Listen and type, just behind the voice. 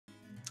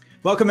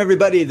Welcome,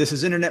 everybody. This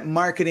is Internet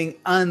Marketing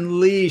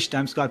Unleashed.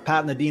 I'm Scott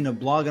Patton, the Dean of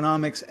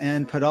Blogonomics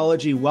and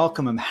Podology.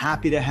 Welcome. I'm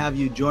happy to have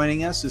you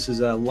joining us. This is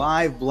a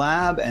live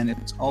blab, and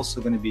it's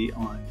also going to be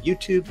on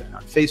YouTube and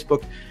on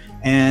Facebook.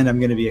 And I'm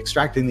going to be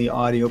extracting the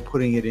audio,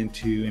 putting it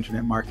into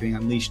Internet Marketing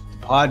Unleashed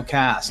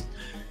podcast.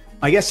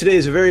 My guest today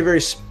is a very,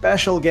 very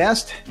special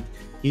guest.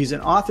 He's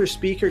an author,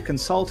 speaker,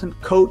 consultant,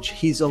 coach.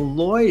 He's a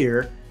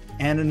lawyer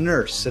and a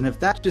nurse. And if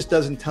that just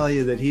doesn't tell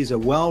you that he's a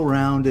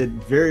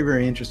well-rounded, very,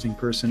 very interesting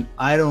person,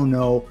 I don't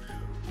know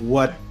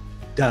what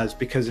does.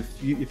 Because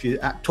if you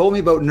told me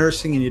about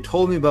nursing and you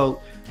told me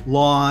about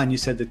law and you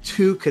said the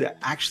two could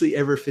actually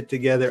ever fit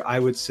together, I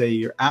would say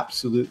you're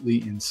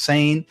absolutely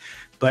insane.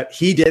 But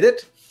he did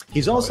it.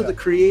 He's also the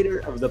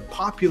creator of the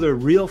popular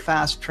Real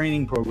Fast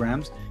training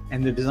programs,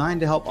 and they're designed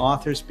to help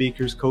authors,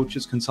 speakers,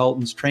 coaches,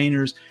 consultants,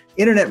 trainers,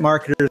 internet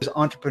marketers,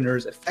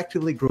 entrepreneurs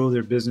effectively grow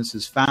their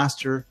businesses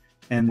faster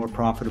and more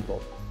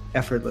profitable,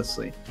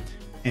 effortlessly.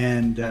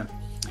 And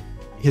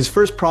his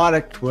first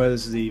product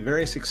was the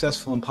very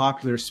successful and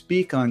popular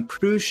Speak on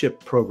cruise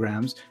ship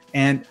programs.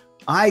 And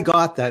I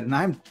got that, and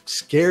I'm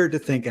scared to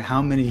think of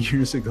how many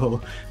years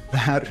ago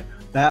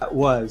that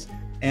was.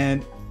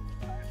 And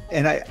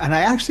I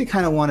actually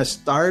kind of want to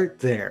start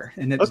there.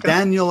 And it's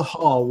Daniel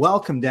Hall.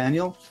 Welcome,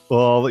 Daniel.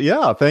 Well,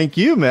 yeah, thank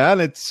you, man.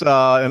 It's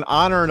an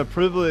honor and a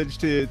privilege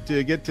to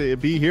get to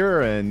be here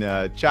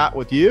and chat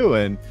with you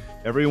and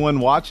everyone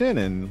watching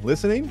and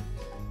listening.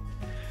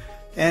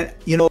 And,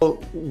 you know,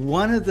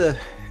 one of the,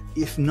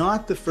 if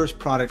not the first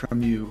product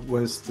from you,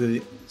 was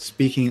the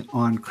Speaking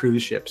on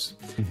cruise ships.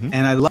 Mm-hmm.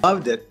 And I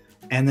loved it.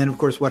 And then, of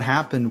course, what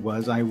happened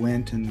was I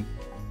went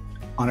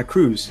on a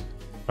cruise.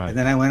 Right. And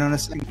then I went on a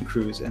second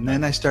cruise. And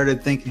then I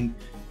started thinking,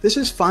 this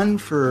is fun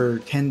for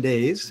 10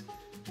 days.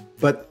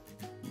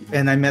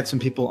 And I met some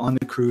people on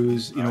the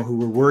cruise, you know, who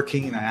were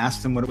working, and I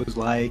asked them what it was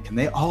like, and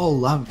they all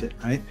loved it,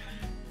 right?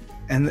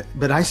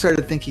 But I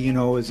started thinking, you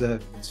know, as a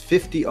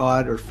 50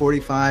 odd or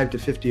 45 to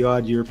 50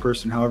 odd year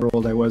person, however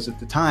old I was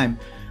at the time,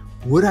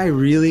 would I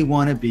really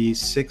want to be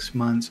 6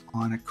 months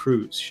on a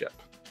cruise ship?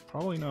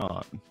 Probably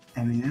not.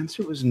 And the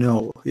answer was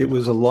no. It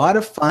was a lot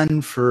of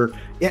fun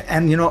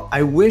and you know,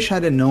 I wish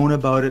I'd have known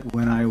about it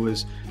when I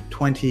was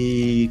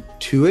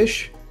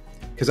 22-ish,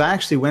 because I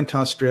actually went to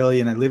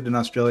Australia and I lived in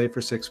Australia for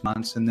 6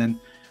 months. And then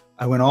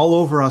I went all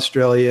over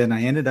Australia and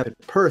I ended up at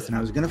Perth, and I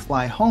was going to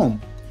fly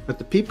home. But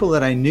the people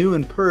that I knew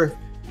in Perth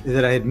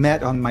that I had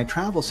met on my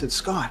travel said,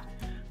 Scott,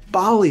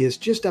 Bali is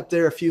just up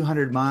there a few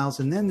hundred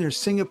miles. And then there's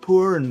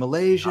Singapore and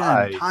Malaysia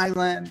and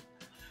Thailand.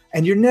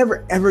 And you're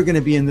never, ever going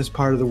to be in this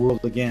part of the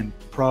world again,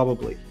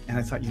 probably. And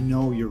I thought, you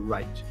know, you're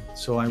right.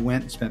 So I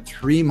went and spent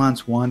 3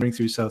 months wandering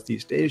through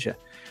Southeast Asia.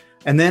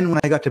 And then when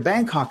I got to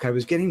Bangkok, I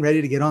was getting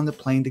ready to get on the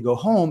plane to go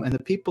home. And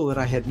the people that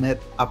I had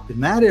met up in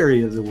that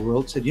area of the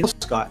world said, you know,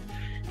 Scott,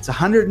 it's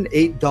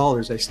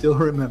 $108, I still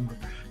remember,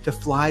 to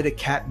fly to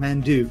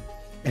Kathmandu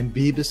and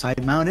be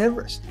beside Mount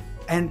Everest.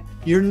 And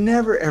you're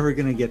never, ever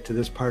going to get to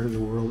this part of the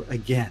world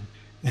again.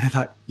 And I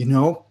thought, you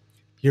know,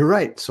 you're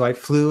right. So I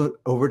flew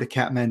over to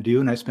Kathmandu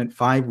and I spent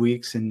 5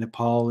 weeks in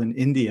Nepal and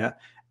India.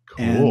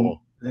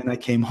 Cool. And then I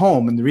came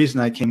home. And the reason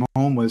I came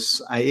home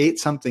was I ate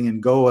something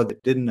in Goa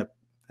that didn't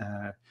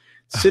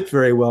sit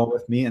very well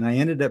with me. And I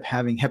ended up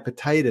having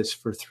hepatitis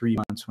for 3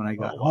 months when I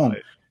got home.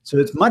 Right. So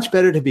it's much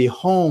better to be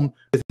home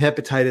with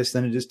hepatitis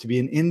than it is to be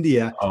in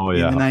India in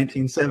the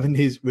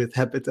 1970s with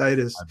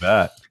hepatitis. I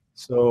bet.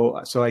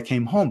 So I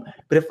came home.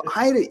 But if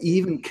I had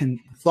even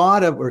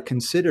thought of or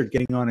considered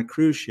getting on a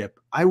cruise ship,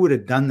 I would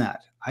have done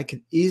that. I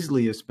could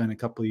easily have spent a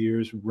couple of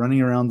years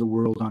running around the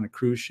world on a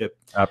cruise ship.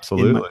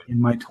 Absolutely.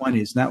 In my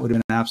 20s. That would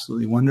have been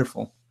absolutely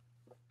wonderful.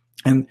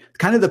 And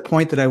kind of the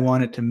point that I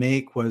wanted to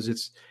make was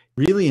it's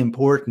really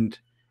important,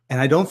 and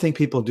I don't think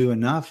people do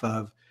enough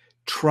of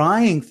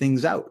trying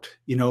things out,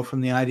 you know,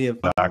 from the idea of,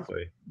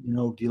 exactly, you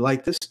know, do you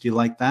like this? Do you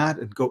like that?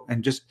 And go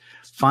and just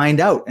find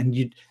out.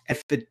 And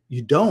if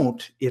you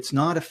don't, it's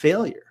not a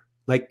failure.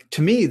 Like,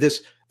 to me,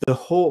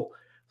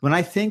 when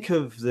I think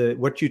of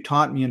what you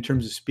taught me in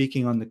terms of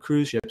speaking on the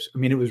cruise ships, I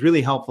mean, it was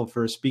really helpful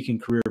for a speaking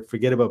career.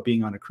 Forget about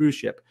being on a cruise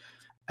ship.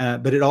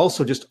 But it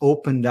also just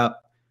opened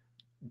up,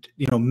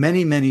 you know,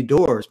 many, many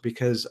doors,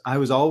 because I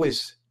was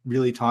always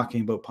really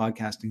talking about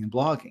podcasting and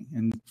blogging.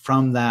 And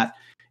from that,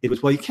 it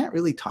was, well, you can't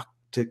really talk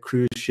to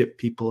cruise ship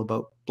people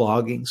about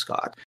blogging,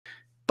 Scott.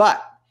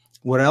 But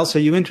what else are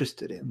you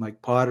interested in?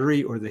 Like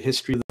pottery or the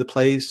history of the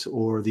place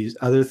or these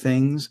other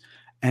things?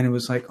 And it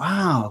was like,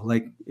 wow,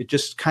 like it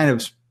just kind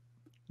of,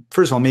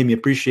 first of all, made me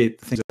appreciate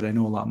the things that I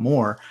know a lot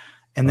more.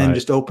 And then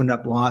just opened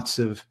up lots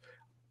of,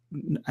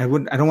 I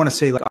don't want to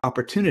say like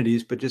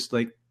opportunities, but just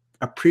like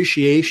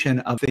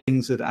appreciation of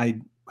things that I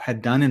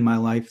had done in my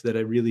life that I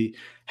really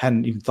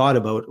hadn't even thought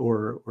about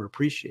or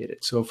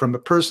appreciated. So from a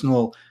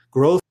personal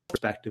growth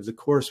perspective, the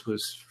course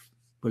was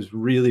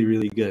really,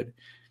 really good.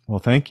 Well,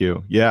 thank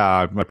you. Yeah,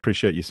 I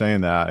appreciate you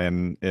saying that.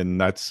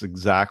 And that's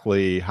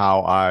exactly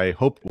how I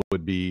hoped it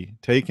would be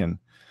taken,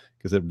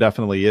 because it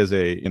definitely is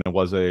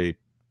was a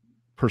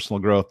personal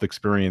growth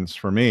experience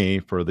for me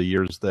for the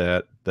years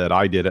that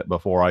I did it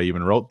before I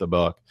even wrote the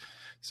book.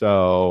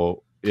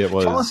 So it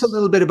was. Tell us a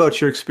little bit about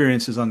your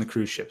experiences on the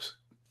cruise ships.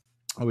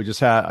 We just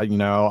had,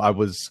 I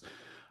was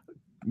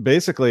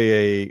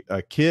basically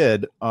a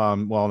kid.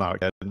 Well, not a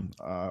kid.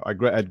 I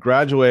had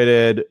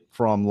graduated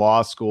from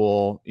law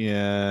school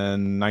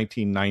in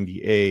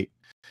 1998,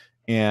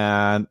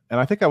 and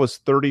I think I was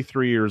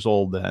 33 years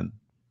old then.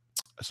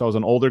 So I was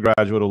an older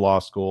graduate of law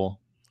school.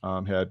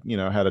 Had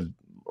an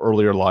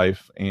earlier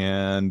life,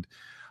 and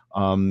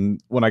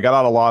when I got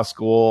out of law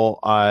school,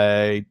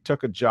 I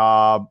took a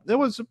job.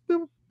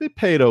 It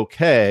paid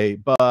okay,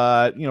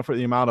 but for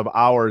the amount of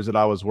hours that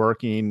I was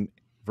working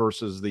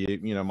versus the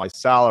my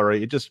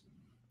salary, it just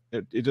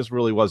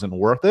really wasn't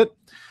worth it.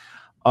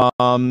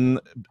 And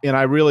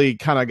I really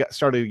kind of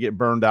started to get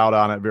burned out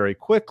on it very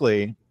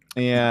quickly,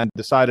 and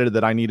decided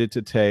that I needed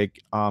to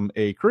take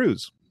a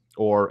cruise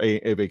or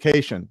a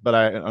vacation.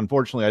 But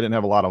unfortunately, I didn't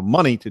have a lot of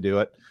money to do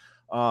it.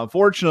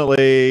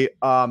 Fortunately,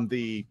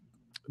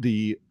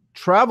 the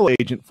travel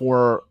agent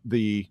for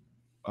the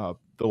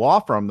law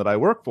firm that I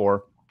work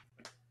for,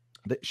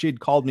 she'd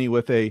called me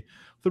with a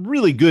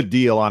really good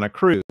deal on a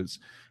cruise,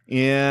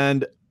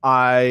 and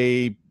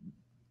I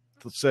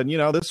said,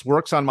 this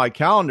works on my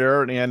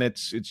calendar, and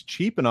it's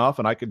cheap enough,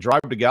 and I could drive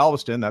to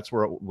Galveston. That's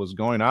where it was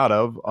going out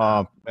of,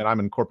 and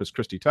I'm in Corpus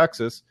Christi,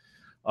 Texas.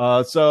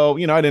 So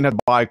I didn't have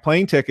to buy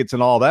plane tickets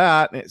and all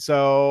that.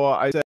 So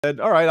I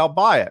said, all right, I'll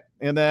buy it.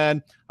 And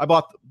then I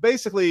bought,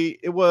 basically,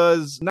 it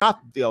was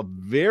not the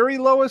very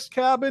lowest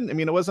cabin. I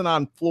mean, it wasn't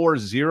on floor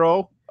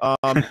 0.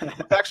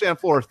 It's actually on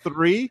floor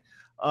 3.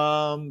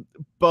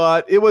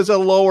 But it was a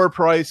lower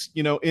price,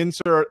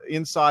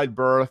 inside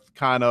berth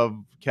kind of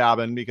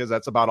cabin, because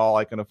that's about all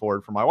I can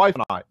afford for my wife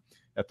and I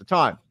at the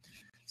time.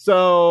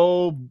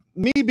 So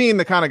me being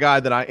the kind of guy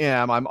that I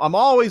am, I'm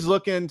always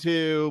looking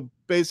to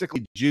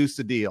basically juice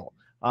the deal.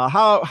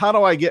 How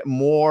do I get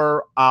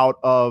more out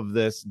of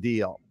this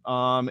deal?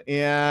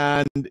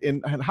 And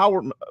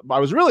how I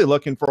was really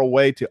looking for a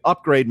way to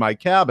upgrade my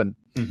cabin.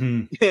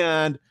 Mm-hmm.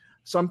 And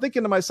so I'm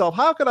thinking to myself,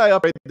 how could I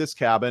upgrade this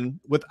cabin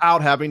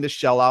without having to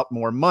shell out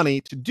more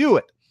money to do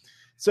it?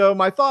 So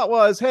my thought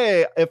was,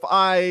 hey, if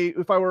I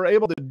were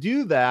able to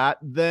do that,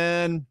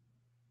 then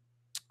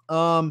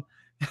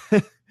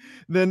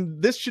then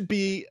this should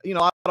be, a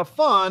lot of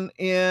fun,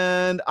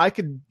 and I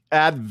could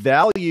add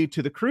value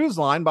to the cruise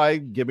line by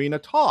giving a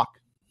talk.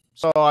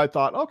 So I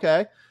thought,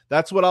 okay,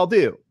 that's what I'll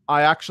do.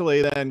 I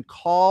actually then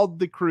called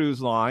the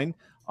cruise line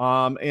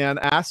and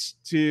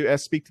asked to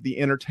speak to the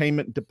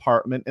entertainment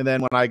department. And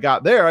then when I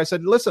got there, I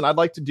said, listen, I'd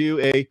like to do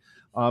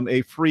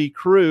a free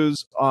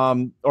cruise.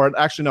 Or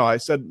actually, no, I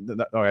said,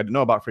 no, I didn't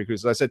know about free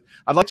cruises. I said,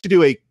 I'd like to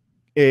do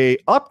a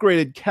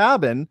upgraded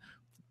cabin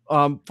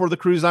for the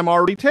cruise I'm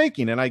already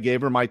taking. And I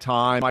gave her my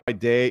time, my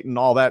date, and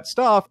all that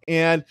stuff.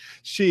 And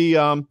she's,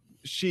 and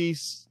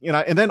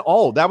then,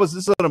 this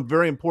is a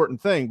very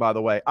important thing, by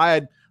the way.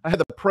 I had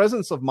the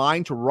presence of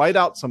mind to write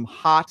out some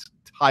hot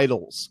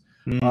titles.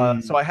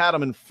 So I had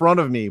them in front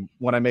of me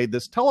when I made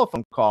this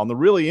telephone call. And the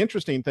really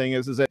interesting thing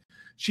is that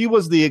she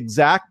was the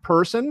exact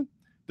person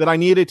that I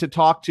needed to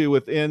talk to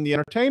within the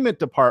entertainment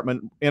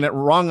department. And it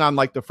rung on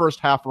like the first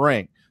half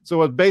ring. So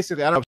it was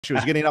basically, I don't know if she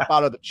was getting up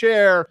out of the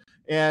chair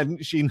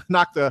and she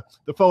knocked the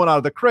phone out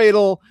of the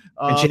cradle,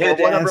 and she had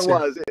whatever answer. It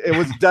was. It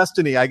was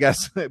destiny, I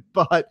guess.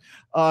 But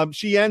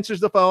she answers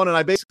the phone, and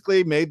I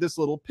basically made this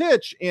little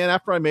pitch. And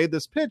after I made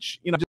this pitch,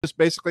 just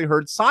basically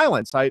heard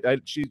silence.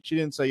 She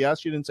didn't say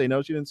yes, she didn't say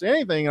no, she didn't say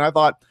anything. And I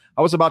thought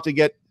I was about to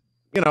get,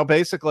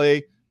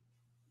 basically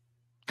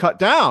cut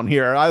down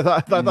here. I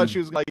thought she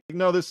was like,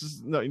 no, this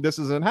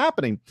isn't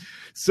happening.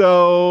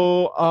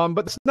 So,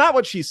 but that's not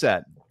what she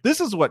said.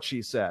 This is what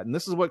she said, and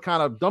this is what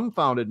kind of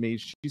dumbfounded me.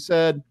 She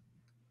said,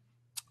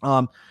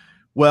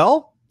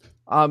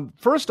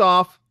 first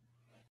off,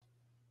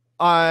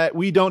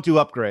 we don't do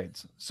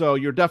upgrades, so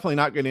you're definitely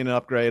not getting an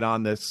upgrade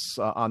on this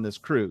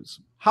cruise.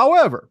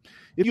 However,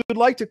 if you would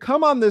like to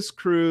come on this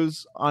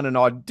cruise on an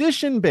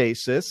audition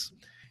basis,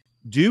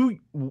 do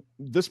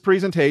this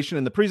presentation.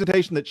 And the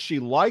presentation that she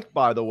liked,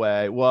 by the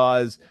way,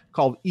 was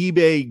called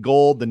eBay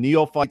Gold, the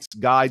Neophyte's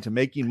Guide to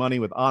Making Money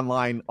with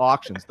Online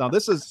Auctions. Now,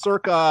 this is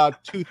circa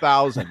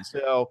 2000.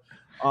 So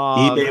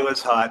eBay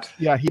was hot.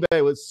 Yeah,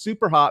 eBay was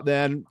super hot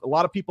then. A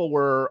lot of people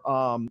were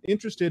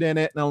interested in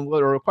it. And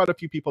there were quite a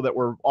few people that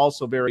were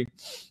also very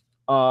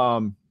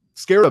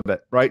scared of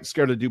it, right?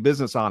 Scared to do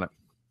business on it.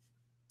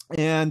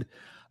 And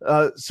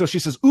so she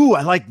says, ooh,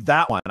 I like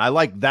that one. I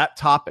like that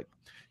topic.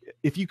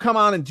 If you come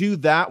on and do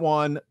that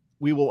one,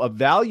 we will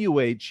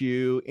evaluate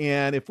you.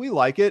 And if we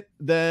like it,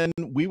 then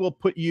we will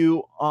put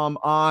you on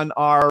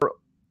our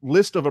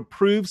list of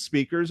approved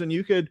speakers, and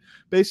you could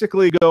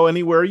basically go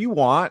anywhere you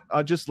want.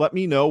 Just let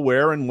me know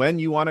where and when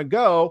you want to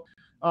go.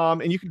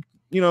 And you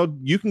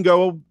can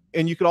go,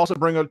 and you could also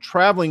bring a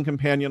traveling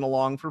companion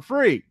along for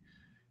free.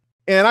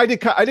 And I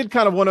did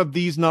kind of one of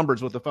these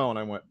numbers with the phone.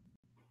 I went,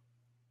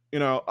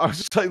 I was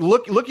just like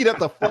looking at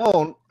the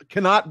phone,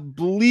 cannot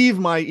believe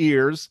my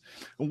ears,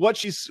 what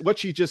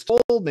she just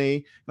told me.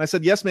 And I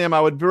said, yes, ma'am,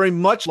 I would very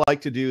much like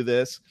to do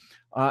this.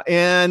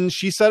 And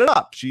she set it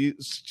up. She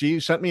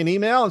sent me an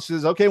email and she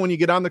says, okay, when you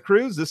get on the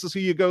cruise, this is who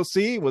you go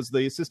see. Was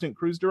the assistant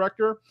cruise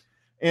director.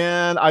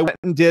 And I went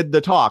and did the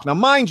talk. Now,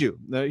 mind you,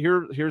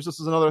 this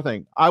is another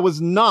thing. I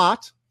was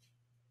not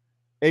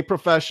a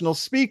professional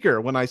speaker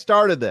when I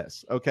started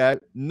this. Okay.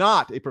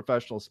 Not a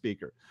professional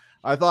speaker.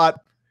 I thought,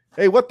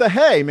 hey, what the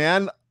hey,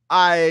 man,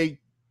 I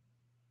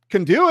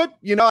can do it.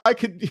 I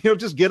could,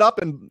 just get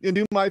up and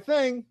do my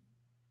thing.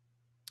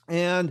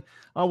 And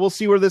we'll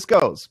see where this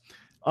goes.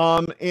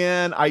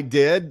 And I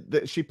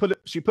did. She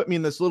put me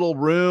in this little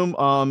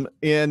room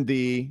in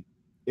the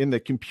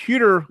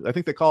computer. I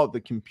think they call it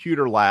the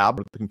computer lab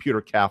or the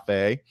computer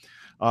cafe,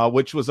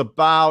 which was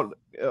about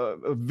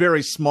a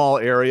very small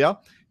area.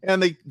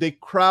 And they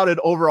crowded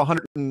over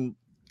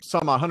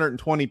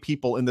 120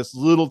 people in this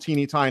little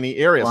teeny tiny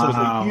area. Wow. So it was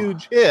a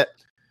huge hit.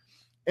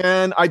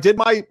 And I did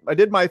my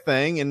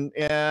thing,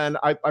 and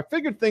I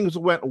figured things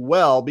went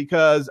well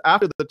because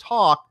after the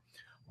talk,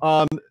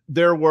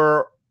 there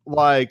were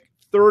like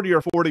 30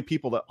 or 40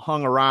 people that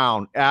hung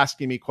around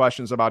asking me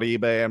questions about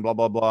eBay and blah,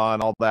 blah, blah,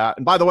 and all that.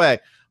 And by the way,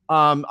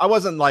 I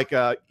wasn't like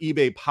a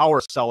eBay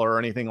power seller or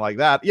anything like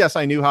that. Yes,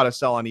 I knew how to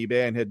sell on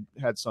eBay and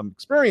had some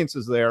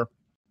experiences there.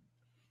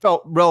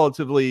 Felt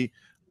relatively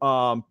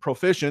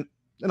proficient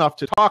enough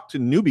to talk to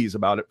newbies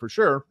about it for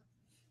sure.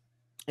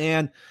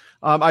 And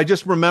I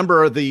just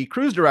remember the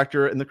cruise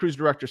director and the cruise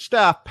director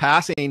staff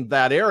passing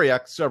that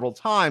area several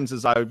times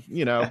as I,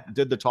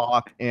 did the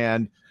talk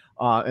and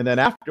then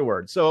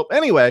afterwards. So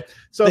anyway,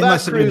 they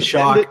must have been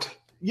shocked.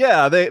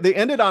 They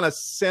ended on a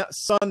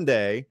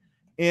Sunday,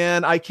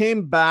 and I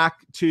came back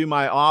to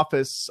my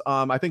office.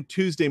 I think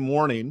Tuesday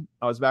morning,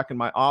 I was back in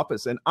my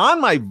office, and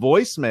on my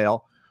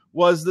voicemail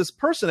was this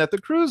person at the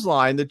cruise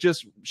line that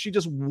she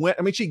just went.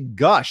 I mean, she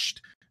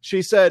gushed.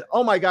 She said,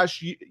 "Oh my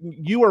gosh,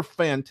 you are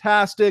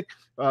fantastic.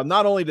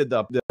 Not only did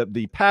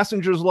the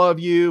passengers love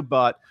you,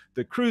 but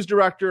the cruise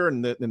director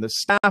and the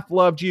staff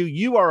loved you.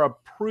 You are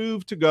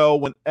approved to go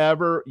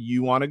whenever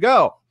you want to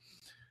go."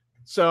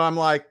 So I'm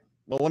like,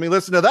 well, let me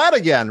listen to that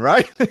again,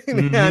 right?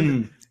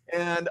 Mm-hmm.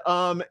 and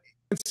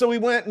so we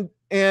went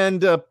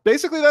and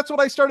basically that's what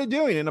I started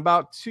doing in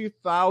about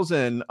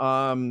 2000. It might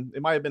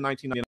have been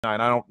 1999.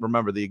 I don't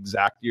remember the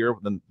exact year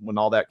when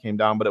all that came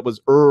down, but it was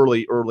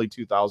early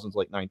 2000s,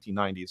 late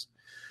 1990s.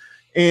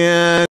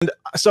 And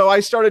so I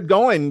started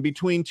going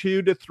between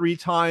 2 to 3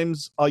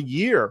 times a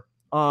year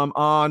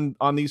on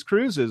these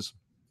cruises.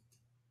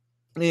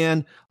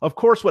 And of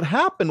course, what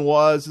happened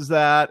is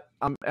that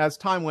as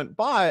time went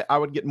by, I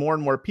would get more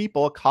and more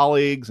people,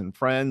 colleagues and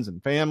friends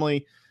and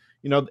family,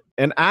 and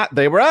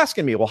they were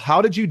asking me, well,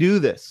 how did you do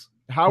this?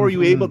 How are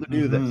you able to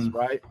do this?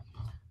 Right.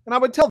 And I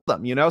would tell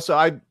them, so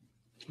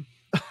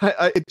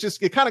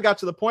it kind of got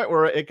to the point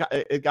where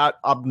it got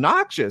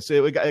obnoxious.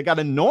 It got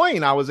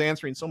annoying. I was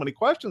answering so many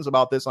questions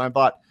about this. And I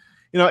thought,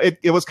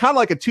 it was kind of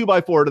like a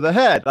 2x4 to the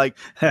head. Like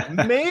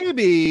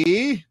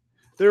maybe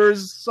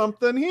there's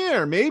something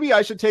here. Maybe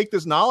I should take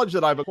this knowledge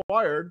that I've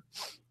acquired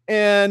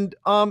and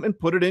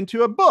put it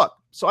into a book.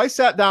 So I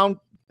sat down,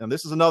 and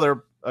this is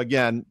another,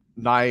 again,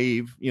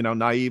 naive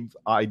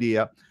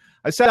idea.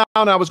 I sat down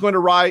and I was going to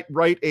write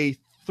a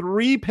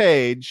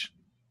 3-page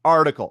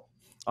article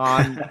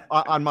on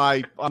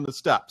the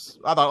steps.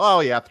 I thought, oh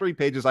yeah, 3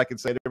 pages. I can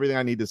say everything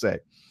I need to say.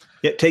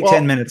 Yeah. Take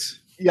 10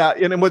 minutes. Yeah.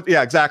 And it was,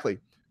 exactly.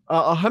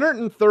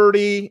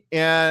 130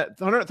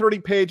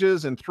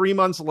 pages. And 3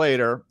 months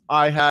later,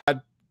 I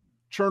had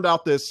churned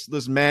out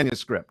this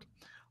manuscript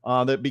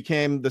that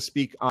became the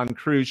Speak on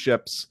Cruise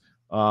Ships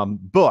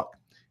book.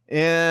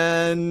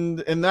 And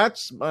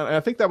that's, I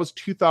think that was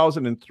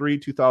 2003,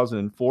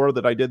 2004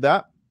 that I did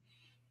that.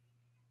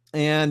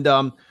 And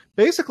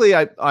basically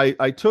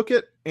I took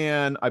it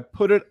and I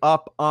put it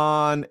up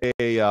on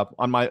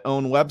on my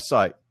own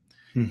website.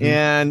 Mm-hmm.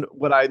 And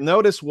what I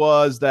noticed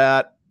was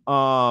that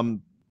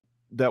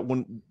that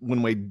when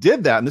we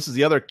did that, and this is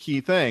the other key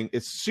thing,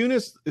 as soon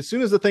as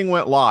the thing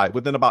went live,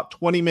 within about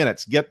 20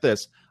 minutes, get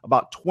this,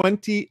 about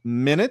 20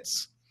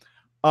 minutes,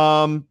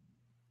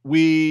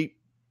 we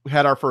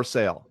had our first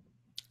sale.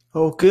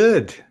 Oh,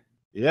 good.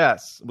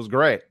 Yes, it was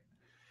great.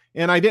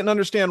 And I didn't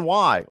understand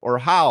why or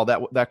how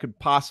that could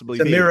possibly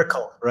be. It's a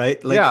miracle,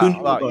 right? Like,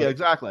 yeah,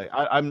 exactly.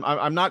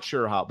 I'm not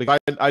sure how, because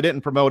I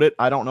didn't promote it.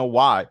 I don't know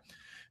why.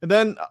 And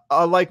then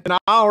like an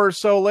hour or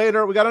so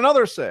later, we got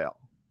another sale.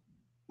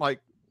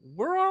 Like,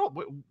 we're all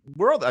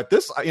at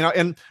this,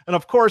 and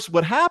of course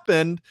what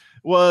happened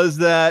was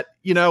that,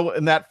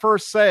 in that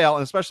first sale,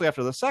 and especially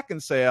after the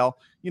second sale,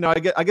 I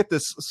get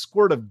this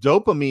squirt of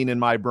dopamine in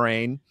my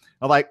brain.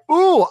 I'm like,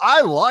 ooh,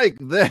 I like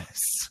this.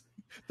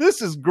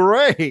 This is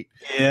great.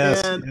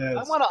 Yes. And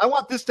yes. I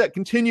want this to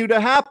continue to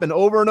happen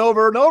over and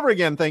over and over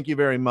again. Thank you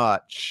very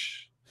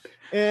much.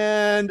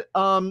 And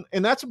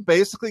that's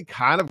basically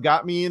kind of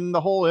got me in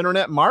the whole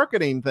internet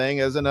marketing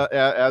thing as an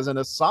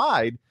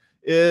aside.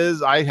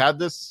 Is I had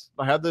this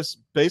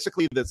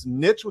basically this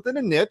niche within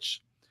a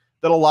niche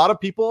that a lot of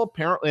people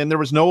apparently, and there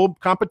was no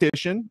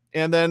competition,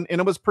 and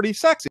it was pretty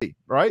sexy,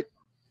 right?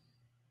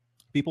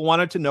 People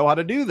wanted to know how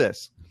to do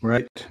this.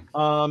 Right.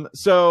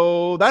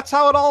 So that's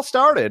how it all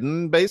started.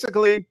 And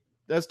basically,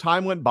 as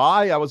time went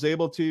by, I was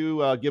able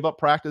to give up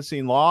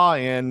practicing law,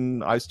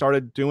 and I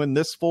started doing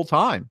this full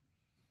time.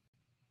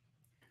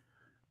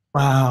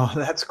 Wow,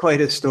 that's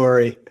quite a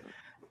story.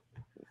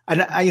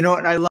 And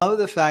I love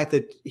the fact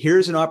that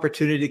here's an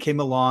opportunity that came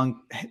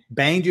along,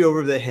 banged you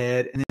over the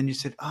head, and then you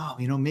said, "Oh,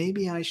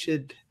 maybe I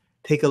should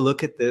take a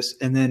look at this."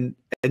 And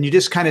you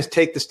just kind of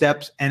take the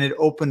steps, and it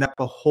opened up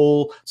a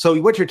whole. So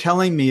what you're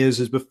telling me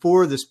is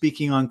before the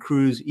Speaking on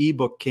Cruise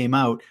ebook came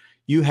out,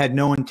 you had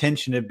no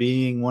intention of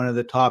being one of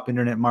the top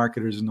internet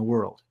marketers in the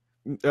world.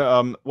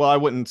 Well, I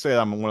wouldn't say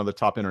I'm one of the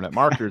top internet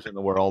marketers in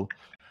the world,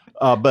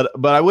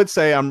 but I would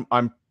say I'm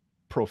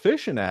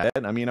proficient at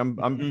it. I mean,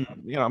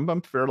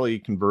 I'm fairly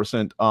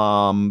conversant.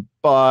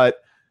 But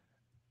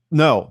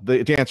no,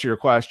 to answer your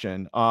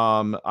question,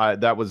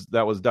 that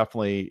was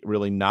definitely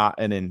really not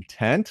an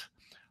intent.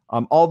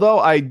 Although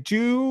I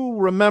do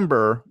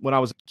remember when I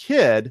was a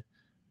kid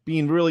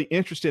being really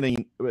interested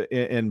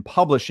in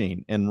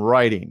publishing and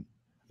writing.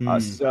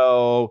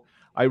 So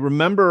I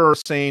remember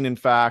saying, in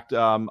fact,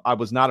 I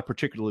was not a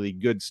particularly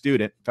good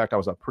student. In fact, I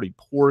was a pretty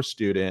poor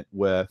student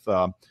with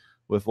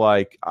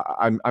like,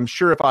 I'm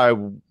sure if I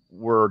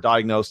were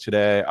diagnosed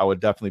today, I would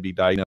definitely be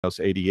diagnosed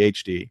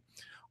ADHD.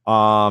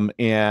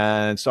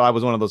 And so I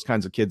was one of those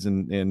kinds of kids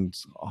in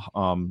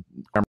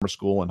grammar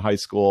school and high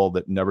school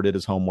that never did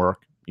his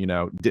homework,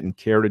 didn't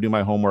care to do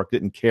my homework,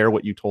 didn't care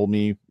what you told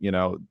me,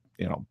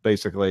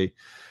 basically.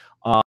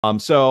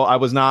 So I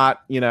was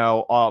not,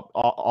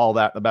 all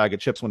that in a bag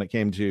of chips when it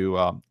came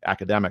to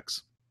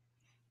academics.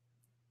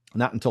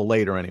 Not until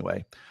later,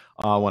 anyway,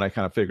 when I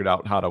kind of figured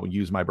out how to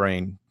use my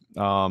brain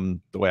the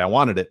way I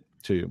wanted it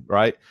to,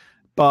 right?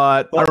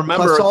 But I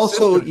remember plus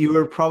also you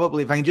were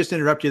probably, if I can just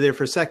interrupt you there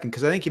for a second,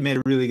 because I think you made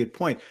a really good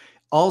point.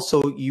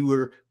 Also, you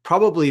were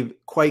probably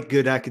quite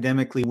good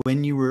academically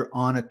when you were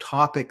on a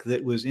topic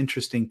that was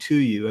interesting to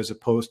you, as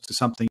opposed to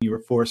something you were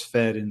force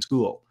fed in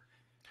school.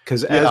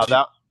 Because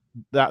I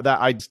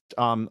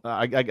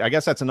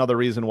guess that's another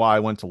reason why I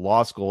went to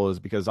law school, is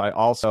because I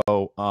also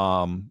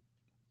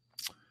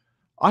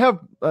I have,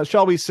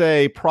 shall we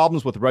say,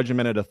 problems with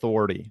regimented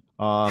authority.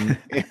 So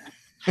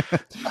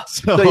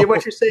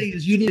what you're saying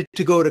is you needed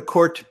to go to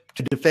court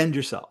to defend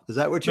yourself. Is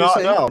that what you're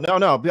saying?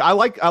 No. I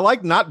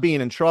like not being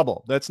in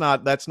trouble. That's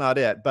not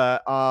it.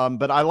 But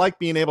I like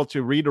being able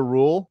to read a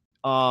rule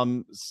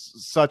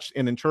such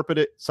and interpret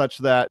it such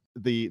that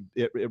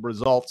it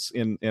results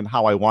in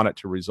how I want it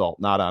to result,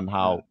 not on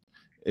how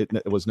it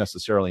was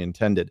necessarily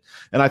intended.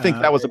 And I think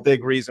that was a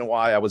big reason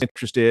why I was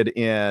interested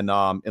in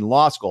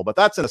law school. But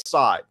that's an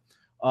aside.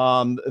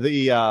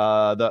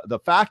 The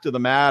fact of the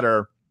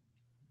matter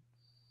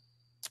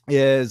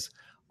is,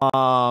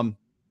 I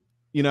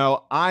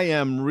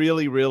am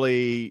really,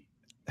 really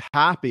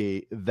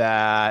happy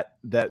that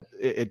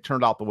it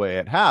turned out the way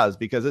it has,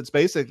 because it's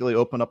basically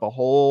opened up a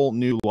whole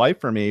new life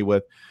for me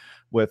with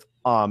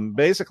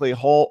basically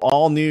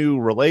all new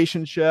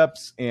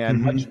relationships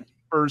and much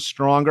deeper,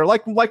 stronger,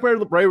 like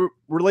my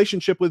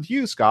relationship with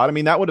you, Scott. I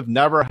mean, that would have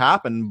never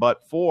happened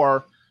but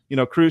for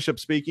cruise ship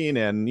speaking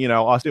and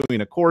us doing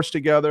a course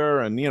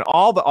together and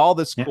all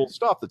this cool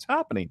stuff that's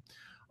happening.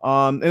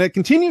 And it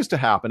continues to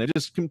happen. It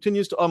just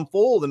continues to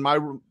unfold in my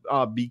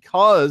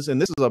because,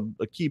 and this is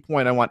a key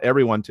point I want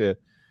everyone to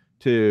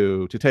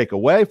take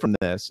away from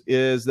this,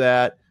 is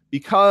that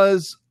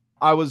because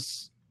I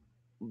was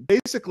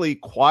basically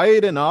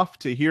quiet enough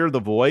to hear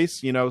the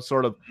voice,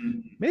 sort of,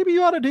 maybe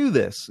you ought to do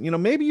this,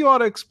 maybe you ought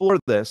to explore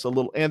this a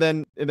little, and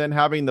then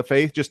having the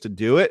faith just to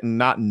do it and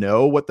not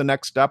know what the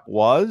next step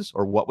was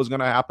or what was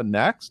going to happen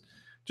next,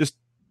 just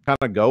kind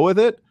of go with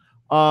it.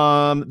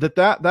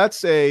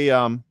 That's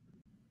a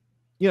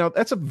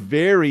that's a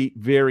very,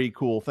 very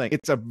cool thing.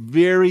 It's a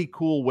very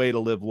cool way to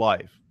live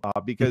life,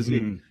 because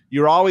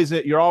you're always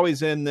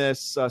in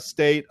this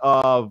state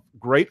of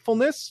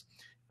gratefulness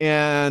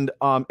and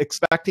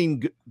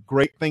expecting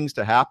great things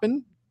to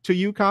happen to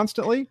you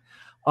constantly.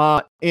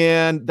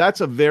 And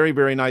that's a very,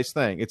 very nice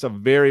thing. It's a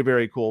very,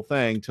 very cool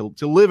thing to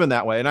live in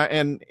that way.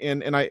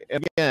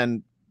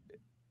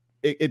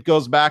 It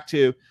goes back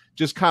to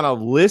just kind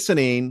of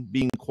listening,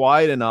 being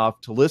quiet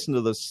enough to listen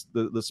to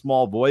the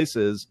small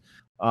voices.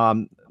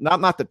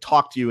 Not to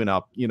talk to you in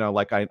a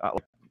like a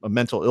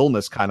mental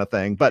illness kind of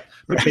thing, but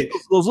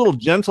those little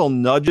gentle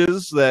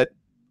nudges that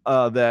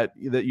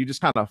you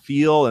just kind of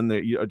feel, and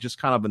that you're just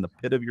kind of in the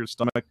pit of your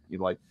stomach.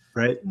 You're like,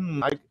 right?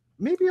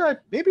 Maybe I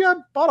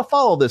ought to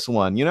follow this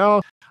one,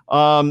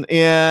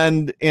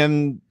 and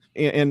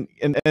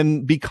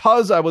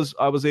because I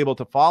was able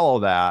to follow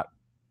that,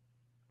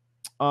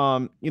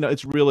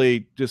 it's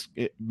really just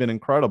been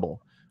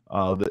incredible.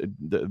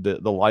 The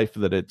life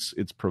that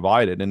it's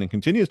provided, and it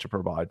continues to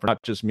provide for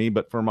not just me,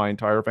 but for my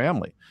entire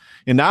family.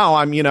 And now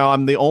I'm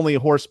the only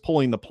horse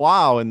pulling the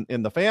plow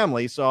in the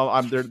family. So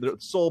I'm the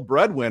sole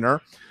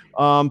breadwinner,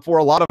 for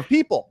a lot of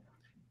people.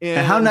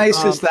 And how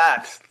nice is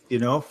that,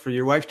 for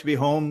your wife to be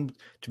home,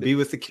 to be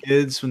with the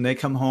kids when they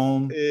come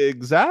home?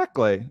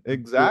 Exactly.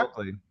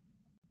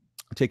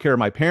 Take care of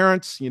my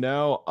parents,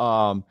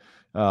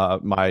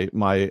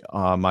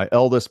 My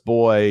eldest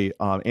boy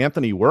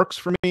Anthony works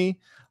for me.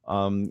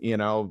 You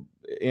know,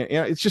 and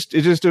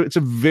it's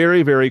a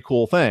very, very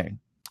cool thing.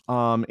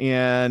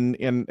 And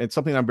it's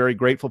something I'm very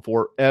grateful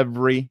for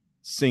every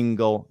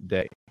single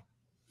day.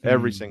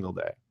 Every single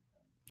day.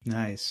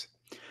 Nice.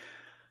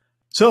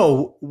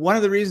 So one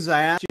of the reasons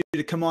I asked you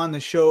to come on the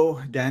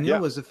show, Daniel,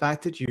 was the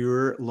fact that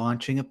you're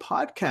launching a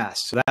podcast.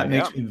 So that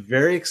makes me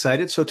very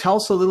excited. So tell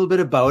us a little bit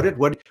about it.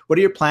 What are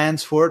your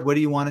plans for it? What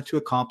do you want it to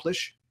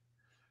accomplish?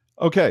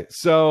 Okay,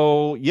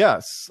 so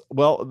yes,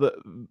 well,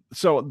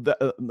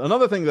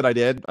 another thing that I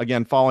did,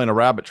 again, following a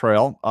rabbit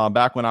trail,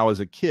 back when I was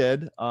a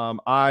kid,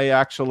 I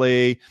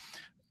actually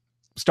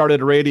started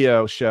a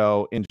radio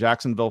show in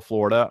Jacksonville,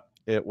 Florida.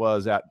 It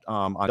was at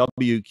on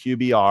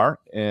WQBR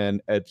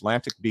in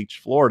Atlantic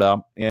Beach,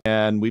 Florida,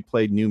 and we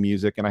played new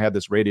music. And I had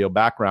this radio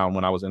background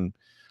when I was in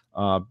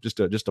just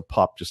a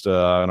pup,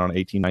 I don't know,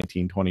 18,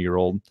 19,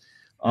 20-year-old.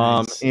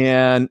 Nice.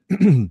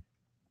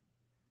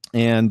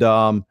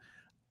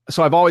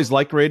 So I've always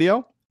liked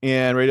radio,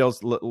 and radio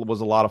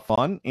was a lot of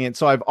fun. And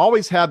so I've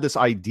always had this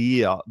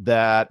idea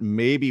that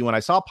maybe when I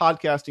saw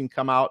podcasting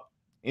come out,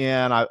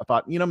 and I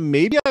thought, you know,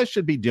 maybe I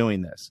should be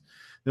doing this.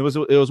 It was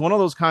one of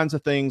those kinds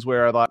of things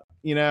where I thought,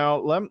 you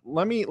know,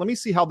 let me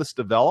see how this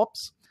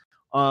develops,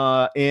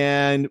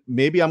 and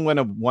maybe I'm going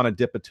to want to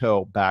dip a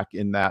toe back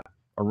in that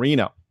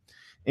arena.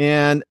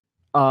 And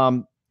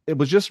it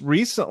was just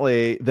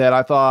recently that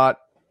I thought,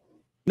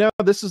 no,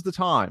 this is the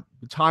time.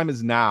 The time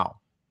is now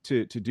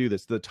to do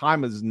this. The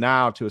time is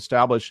now to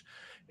establish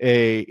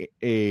a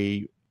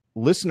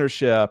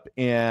listenership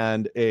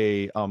and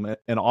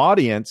an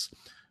audience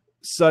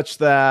such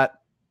that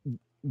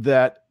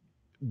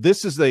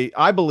this is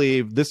I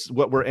believe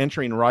what we're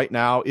entering right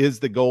now is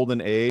the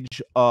golden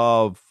age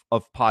of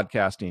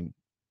podcasting.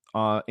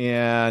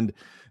 And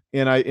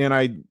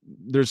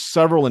there's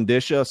several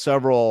indicia,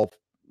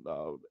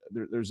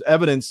 there's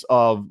evidence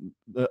of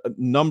a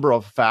number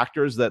of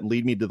factors that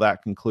lead me to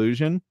that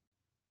conclusion.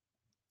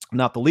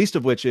 Not the least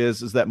of which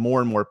is that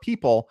more and more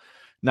people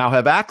now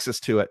have access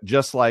to it,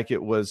 just like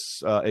it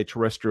was a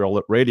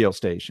terrestrial radio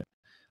station.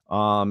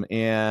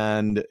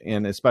 And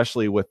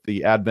especially with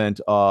the advent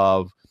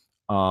of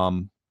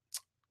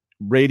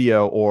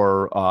radio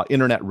or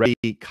internet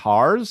ready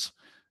cars,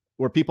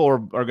 where people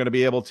are going to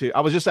be able to. I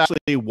was just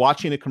actually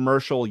watching a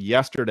commercial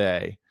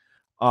yesterday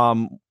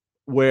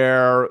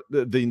where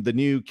the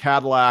new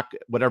Cadillac,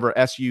 whatever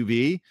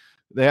SUV,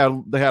 they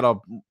had a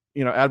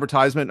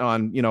advertisement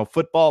on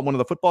football, one of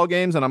the football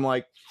games, and I'm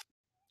like,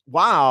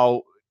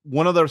 wow,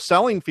 one of their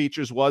selling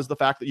features was the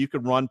fact that you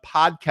could run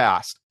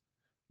podcast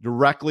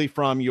directly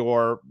from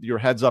your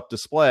heads up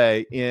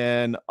display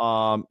in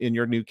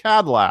your new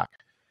Cadillac.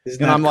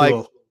 Isn't that cool?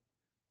 Like,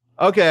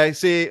 okay,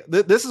 see,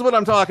 this is what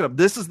I'm talking about.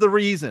 This is the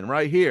reason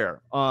right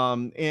here.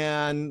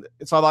 And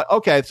so I thought,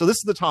 okay, so this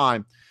is the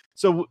time.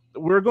 So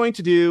we're going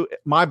to do,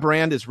 my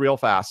brand is Real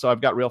Fast. So I've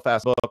got Real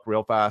Fast book,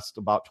 Real Fast,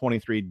 about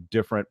 23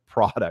 different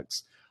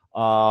products,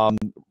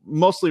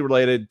 mostly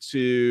related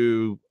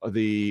to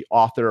the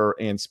author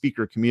and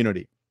speaker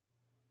community.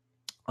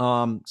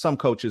 Some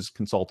coaches,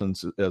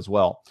 consultants as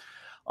well.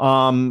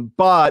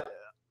 But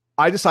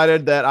I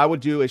decided that I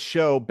would do a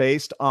show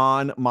based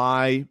on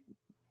my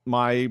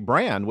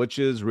brand, which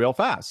is Real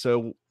Fast.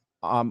 So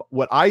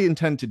what I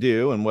intend to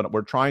do, and what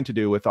we're trying to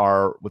do with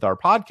our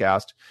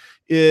podcast,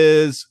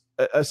 is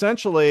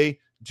essentially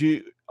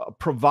to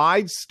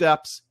provide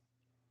steps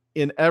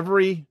in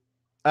every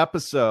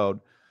episode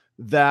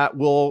that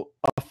will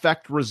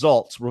affect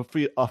results,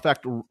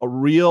 affect a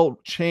real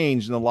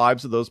change in the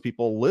lives of those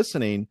people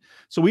listening.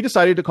 So we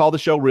decided to call the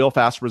show Real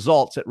Fast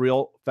Results at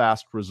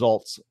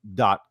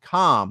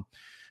realfastresults.com.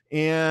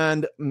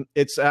 And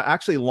it's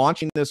actually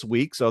launching this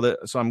week. So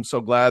I'm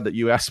so glad that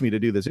you asked me to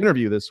do this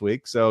interview this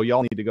week. So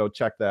y'all need to go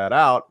check that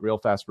out,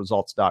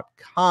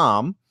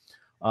 realfastresults.com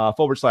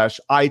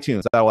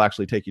 /iTunes. That will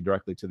actually take you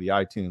directly to the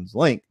iTunes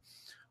link.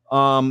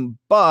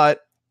 But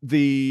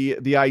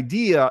the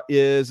idea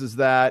is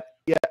that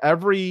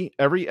every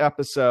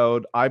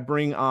episode I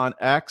bring on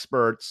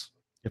experts,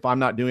 if I'm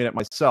not doing it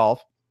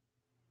myself,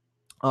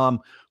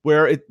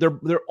 where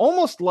they're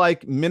almost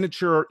like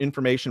miniature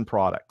information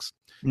products.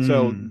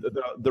 So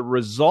the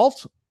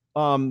result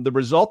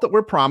that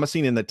we're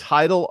promising in the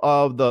title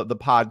of the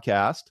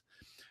podcast,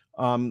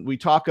 we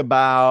talk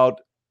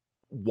about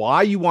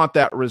why you want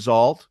that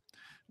result,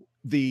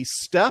 the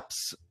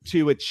steps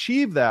to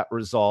achieve that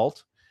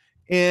result,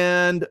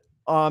 and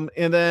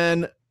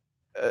then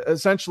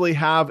essentially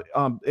have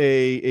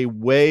a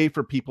way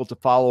for people to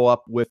follow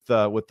up with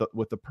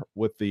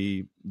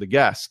the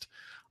guest,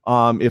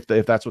 if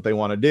that's what they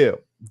want to do.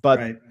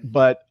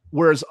 But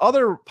whereas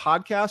other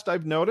podcasts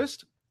I've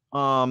noticed,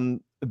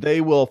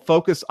 they will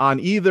focus on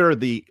either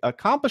the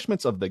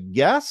accomplishments of the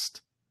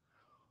guest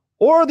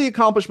or the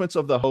accomplishments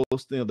of the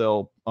host.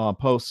 They'll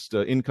post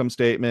income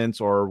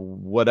statements or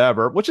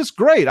whatever, which is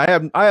great. I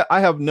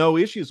have no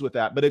issues with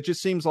that, but it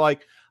just seems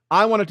like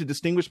I wanted to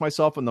distinguish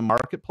myself in the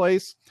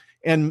marketplace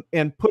and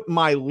put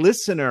my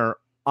listener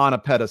on a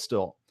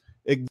pedestal.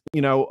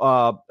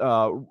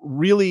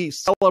 really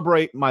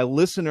celebrate my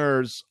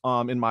listeners,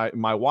 and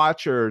my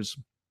watchers,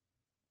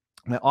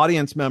 my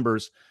audience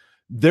members,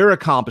 their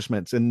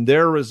accomplishments and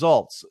their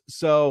results.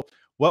 So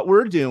what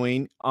we're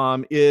doing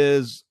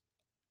is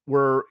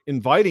we're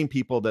inviting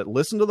people that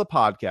listen to the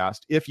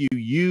podcast, if you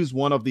use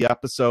one of the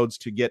episodes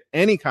to get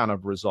any kind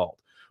of result,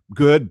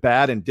 good,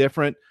 bad, and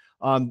different.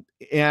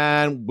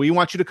 And we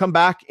want you to come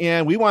back,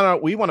 and we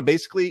want to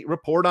basically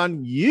report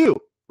on you,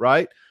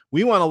 right?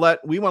 We want to let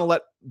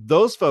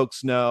those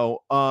folks know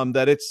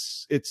that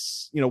it's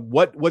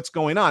what's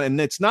going on,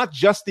 and it's not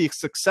just the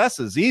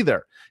successes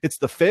either; it's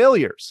the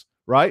failures,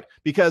 right?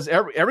 Because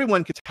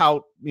everyone can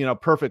tout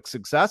perfect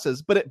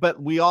successes,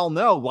 but we all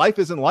know life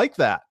isn't like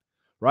that,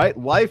 right?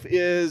 Life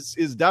is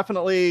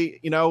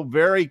definitely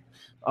very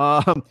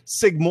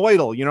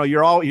sigmoidal.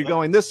 You're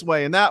going this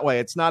way and that way.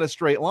 It's not a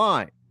straight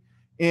line,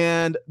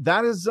 and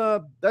that's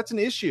an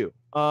issue.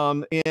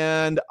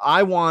 And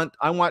I want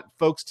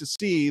folks to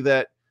see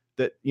that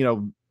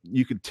you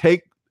could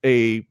take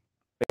a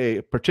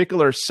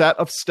particular set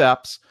of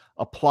steps,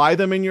 apply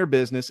them in your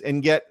business,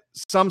 and get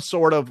some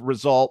sort of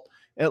result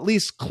at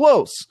least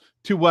close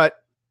to what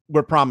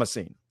we're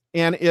promising.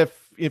 And if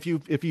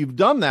you've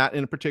done that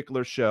in a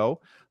particular show,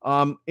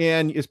 and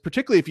it's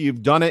particularly if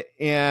you've done it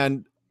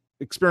and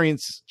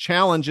experienced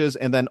challenges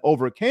and then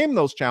overcame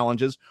those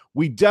challenges,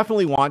 we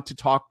definitely want to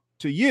talk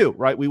to you,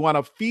 right? We want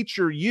to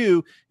feature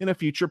you in a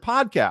future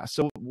podcast.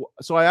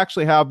 So I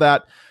actually have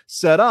that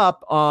set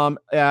up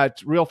at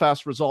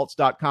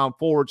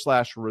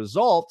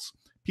realfastresults.com/results.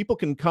 People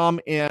can come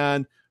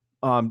and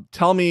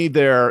tell me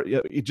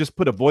you just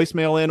put a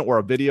voicemail in or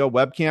a video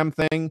webcam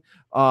thing,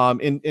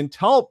 and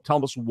tell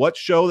us what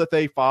show that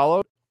they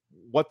followed,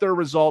 what their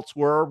results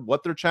were,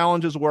 what their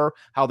challenges were,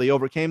 how they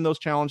overcame those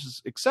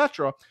challenges,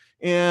 etc.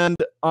 And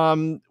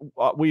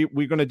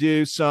we're going to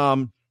do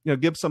some,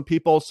 give some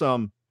people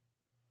some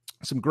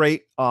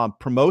great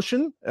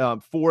promotion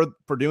for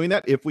doing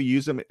that if we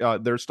use them,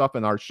 their stuff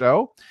in our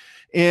show,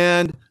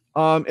 and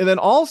then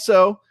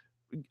also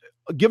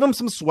give them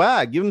some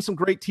swag, give them some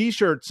great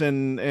T-shirts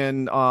and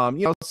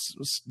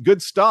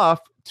good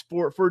stuff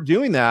for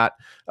doing that.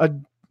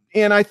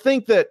 And I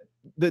think that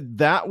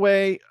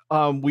way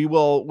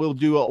we'll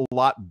do a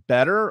lot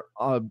better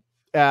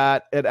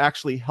at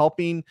actually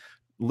helping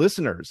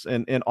listeners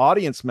and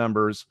audience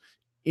members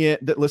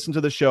that listen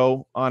to the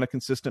show on a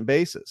consistent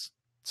basis.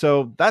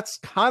 So that's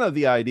kind of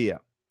the idea.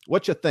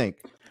 What you think?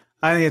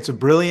 I think it's a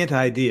brilliant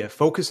idea.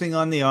 Focusing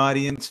on the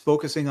audience,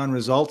 focusing on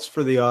results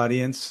for the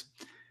audience.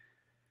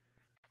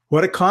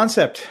 What a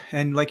concept.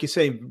 And like you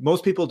say,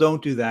 most people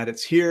don't do that.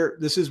 It's here.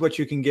 This is what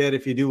you can get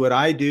if you do what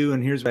I do.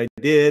 And here's what I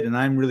did. And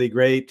I'm really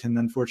great. And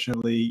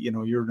unfortunately,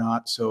 you're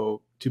not.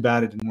 So too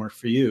bad it didn't work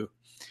for you.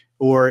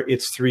 Or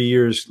it's 3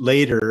 years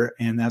later,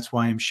 and that's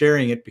why I'm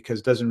sharing it, because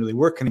it doesn't really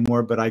work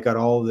anymore. But I got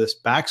all this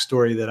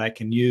backstory that I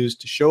can use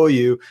to show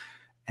you.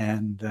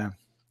 And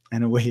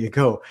away you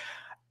go.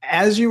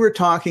 As you were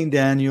talking,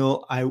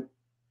 Daniel,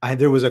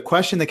 there was a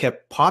question that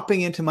kept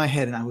popping into my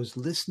head, and I was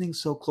listening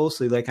so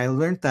closely. Like I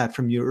learned that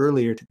from you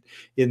earlier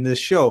in this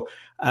show,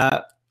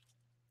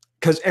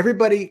 because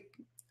everybody,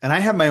 and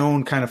I have my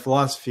own kind of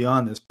philosophy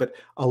on this, but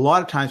a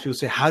lot of times people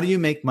say, "How do you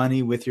make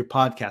money with your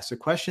podcast?" A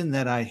question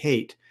that I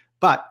hate.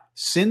 But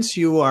since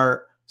you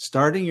are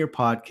starting your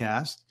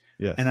podcast,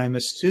 yes, and I'm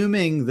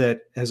assuming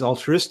that as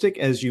altruistic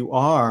as you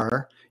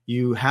are,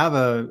 you have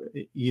an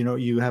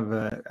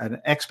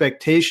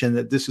expectation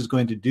that this is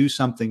going to do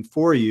something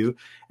for you,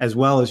 as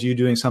well as you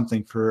doing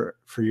something for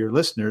your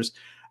listeners.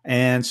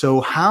 And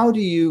so how do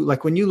you,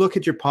 like when you look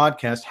at your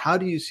podcast, how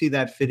do you see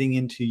that fitting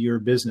into your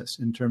business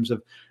in terms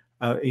of,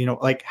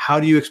 how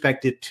do you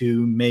expect it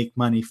to make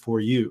money for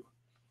you?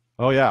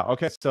 Oh yeah.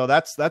 Okay. So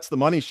that's the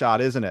money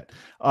shot, isn't it?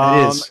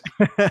 It is.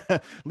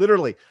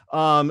 Literally.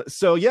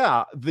 So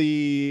yeah,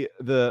 the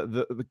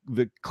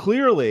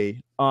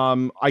clearly,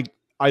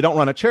 I don't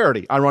run a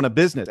charity. I run a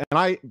business.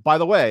 And by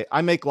the way,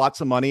 I make lots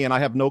of money, and I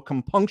have no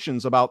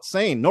compunctions about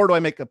saying, nor do I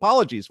make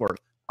apologies for it.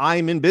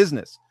 I'm in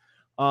business.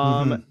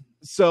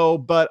 So,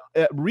 but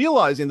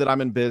realizing that I'm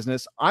in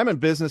business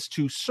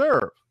to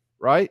serve,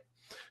 right?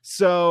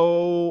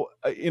 So,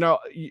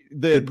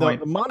 the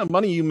amount of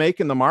money you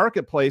make in the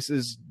marketplace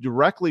is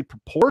directly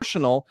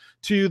proportional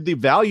to the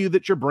value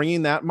that you're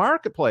bringing that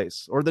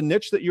marketplace or the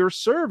niche that you're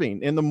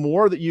serving. And the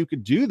more that you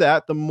could do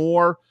that, the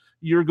more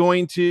you're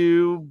going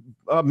to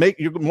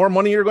more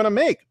money you're going to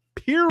make,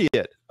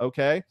 period.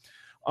 Okay.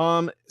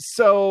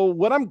 So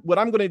what I'm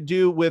going to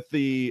do with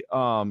the,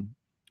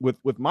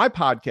 with my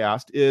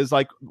podcast is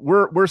like,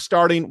 we're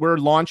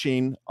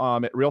launching,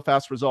 at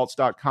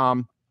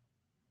realfastresults.com,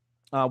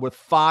 with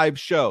 5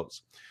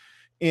 shows.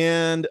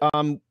 And,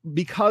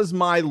 because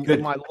my love,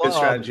 good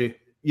strategy.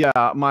 Yeah.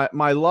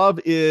 My love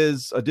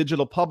is a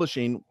digital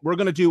publishing. We're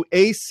going to do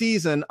a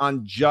season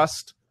on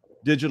just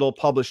digital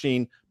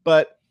publishing,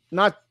 but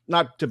not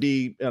to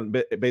be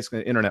basically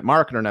an internet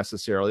marketer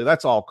necessarily.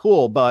 That's all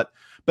cool, but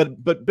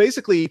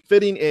basically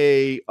fitting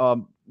a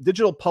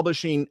digital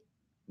publishing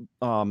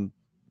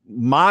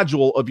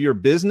module of your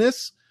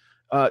business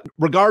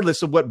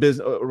regardless of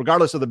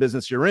regardless of the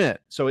business you're in.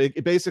 So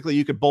it basically,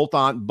 you could bolt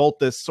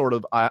this sort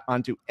of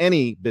onto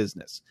any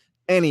business.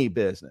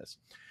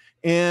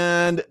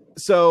 And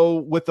so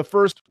with the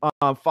first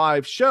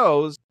 5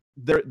 shows,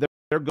 they're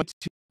going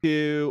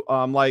to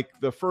like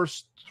the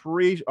first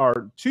 3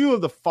 or 2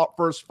 of the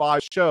first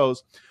 5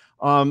 shows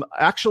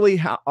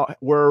actually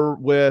were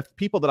with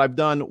people that I've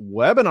done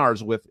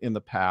webinars with in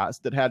the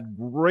past that had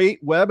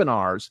great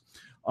webinars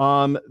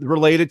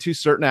related to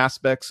certain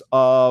aspects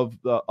of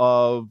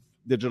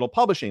digital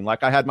publishing.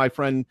 Like I had my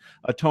friend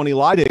Tony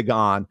Leidig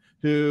on,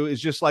 who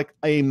is just like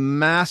a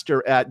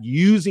master at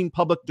using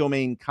public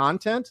domain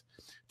content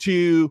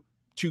to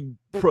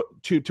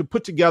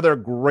put together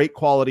great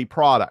quality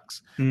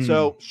products.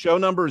 So show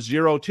number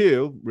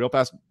 02,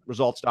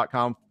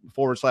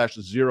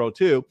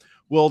 realfastresults.com/02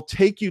 will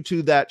take you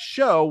to that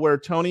show where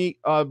Tony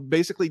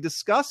basically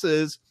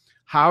discusses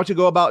how to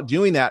go about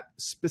doing that,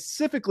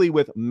 specifically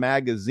with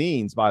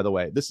magazines, by the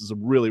way. This is a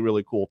really,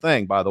 really cool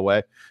thing, by the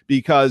way,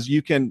 because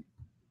you can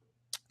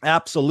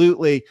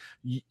absolutely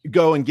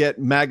go and get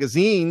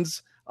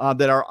magazines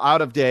that are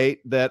out of date,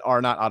 that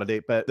are not out of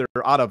date, but they're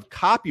out of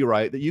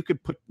copyright, that you could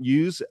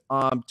use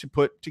to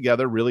put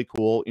together really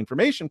cool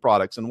information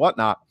products and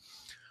whatnot.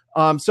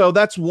 So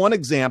that's one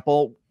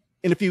example.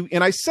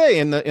 And I say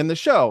in the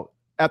show,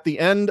 at the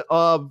end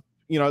of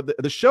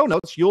the show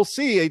notes, you'll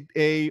see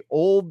a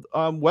old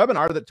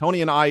webinar that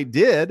Tony and I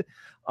did.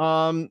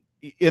 And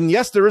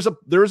yes, there is an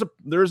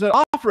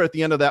offer at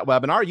the end of that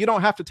webinar. You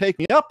don't have to take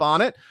me up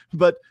on it,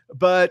 but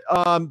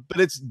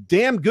it's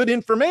damn good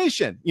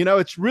information.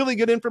 It's really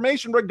good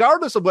information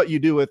regardless of what you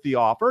do with the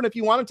offer. And if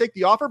you want to take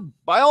the offer,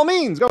 by all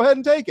means, go ahead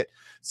and take it.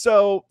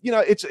 So,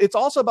 it's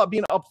also about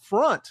being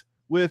upfront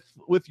with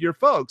your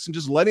folks and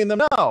just letting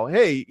them know,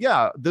 hey,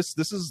 yeah, this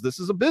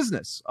is a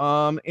business.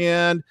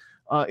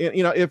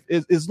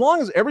 If as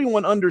long as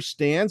everyone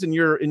understands and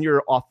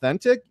you're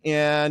authentic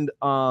and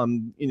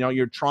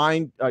you're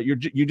trying,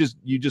 you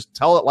just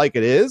tell it like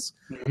it is,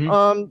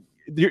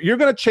 you're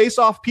going to chase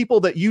off people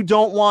that you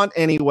don't want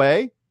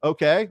anyway.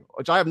 Okay,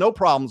 which I have no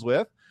problems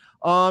with.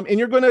 And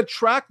you're going to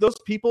attract those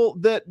people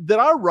that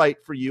are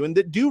right for you and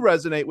that do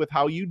resonate with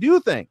how you do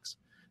things.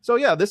 So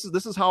yeah, this is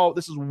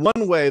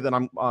one way that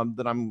I'm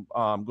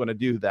going to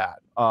do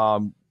that.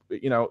 And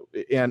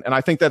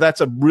I think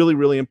that's a really,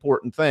 really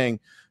important thing,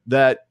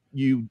 that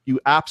you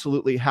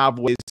absolutely have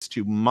ways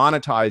to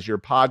monetize your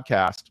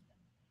podcast.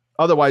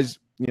 Otherwise,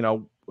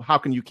 how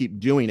can you keep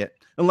doing it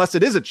unless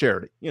it is a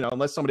charity,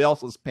 unless somebody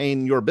else is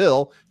paying your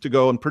bill to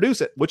go and produce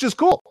it, which is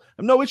cool. I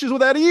have no issues with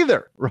that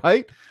either.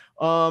 Right.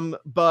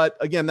 But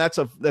again, that's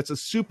a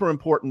super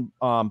important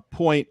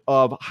point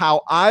of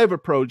how I've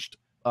approached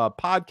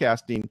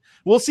podcasting.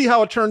 We'll see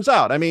how it turns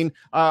out. I mean,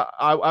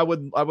 I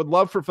would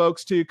love for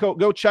folks to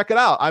go check it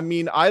out. I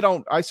mean,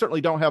 I certainly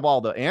don't have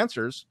all the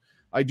answers.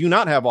 I do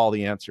not have all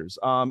the answers.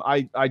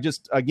 I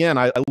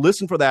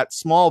listen for that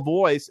small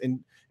voice and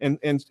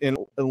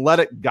let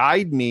it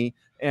guide me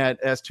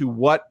as to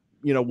what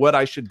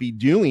I should be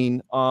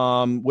doing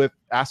with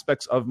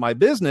aspects of my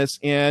business.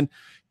 And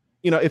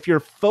if you're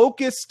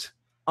focused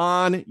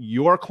on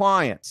your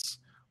clients,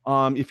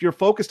 if you're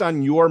focused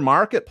on your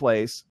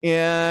marketplace,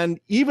 and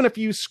even if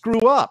you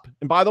screw up,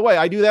 and by the way,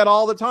 I do that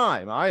all the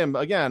time. I am,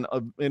 again,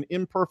 an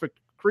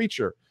imperfect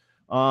creature.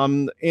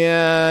 But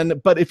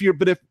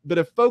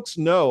if folks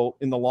know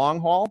in the long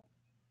haul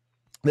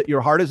that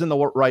your heart is in the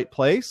right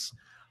place,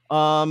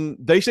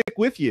 they stick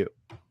with you.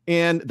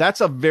 And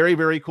that's a very,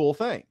 very cool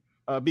thing,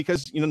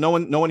 because no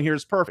one here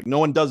is perfect. No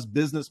one does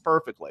business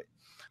perfectly.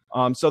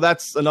 So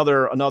that's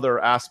another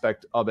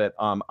aspect of it,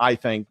 I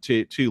think,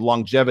 to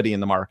longevity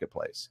in the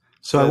marketplace.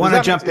 So I want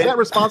to jump in. Is that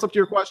responsive to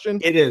your question?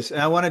 It is. And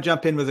I want to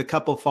jump in with a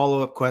couple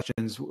follow-up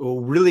questions. A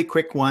really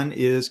quick one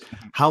is,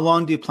 how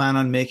long do you plan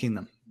on making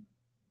them?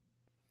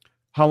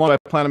 How long do I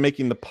plan on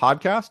making the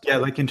podcast? Yeah,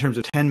 like in terms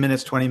of 10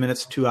 minutes, 20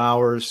 minutes, 2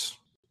 hours.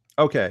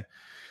 Okay.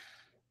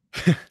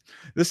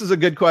 This is a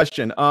good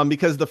question,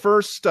 because the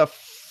first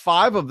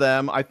 5 of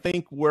them, I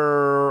think,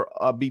 were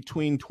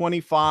between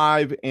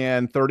 25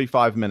 and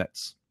 35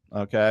 minutes.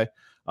 Okay.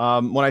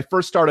 When I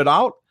first started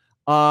out,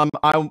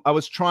 I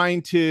was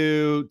trying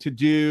to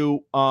do,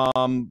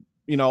 a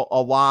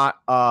lot,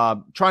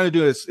 trying to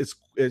do it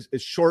as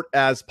short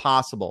as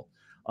possible.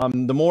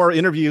 The more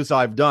interviews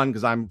I've done,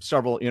 because I'm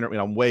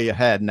I'm way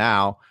ahead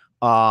now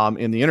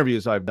in the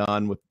interviews I've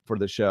done for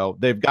the show,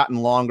 they've gotten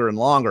longer and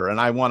longer. And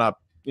I want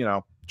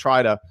to,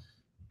 try to,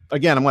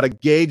 again, I want to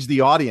gauge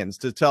the audience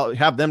to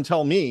have them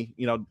tell me,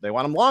 they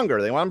want them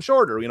longer, they want them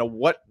shorter.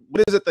 What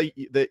is it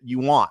that you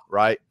want,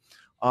 right?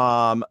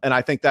 And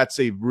I think that's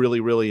a really,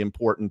 really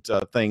important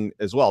thing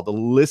as well, to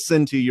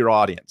listen to your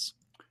audience.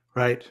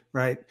 Right.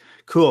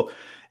 Cool.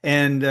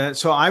 And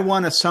so I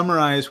want to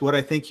summarize what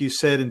I think you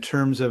said in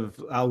terms of,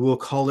 we'll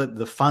call it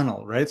the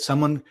funnel, right?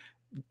 Someone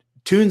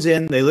tunes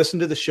in, they listen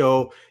to the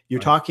show, you're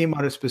talking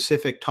about a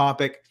specific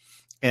topic,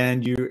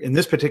 and you, in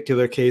this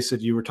particular case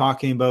that you were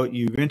talking about,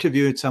 you've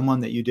interviewed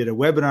someone that you did a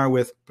webinar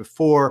with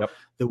before. Yep.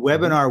 The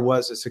webinar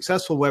was a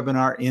successful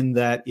webinar in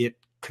that it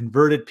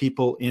converted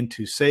people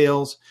into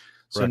sales.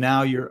 So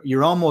now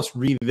you're almost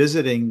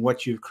revisiting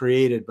what you've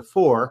created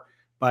before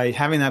by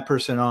having that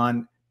person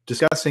on,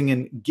 discussing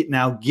and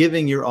now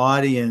giving your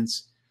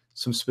audience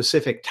some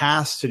specific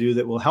tasks to do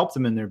that will help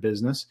them in their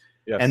business.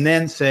 Yes. And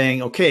then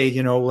saying, okay,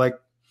 you know, like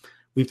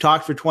we've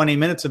talked for 20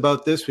 minutes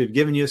about this. We've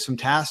given you some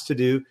tasks to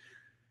do.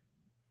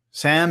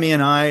 Sammy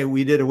and I,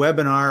 we did a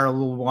webinar a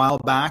little while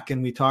back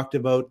and we talked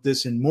about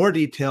this in more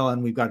detail,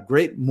 and we've got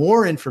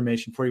more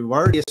information for you. We've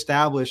already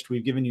established,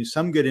 we've given you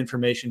some good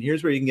information.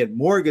 Here's where you can get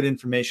more good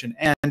information.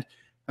 And I'm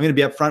going to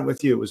be upfront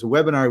with you. It was a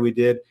webinar we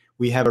did.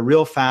 We have a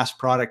real fast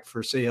product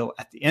for sale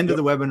at the end of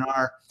the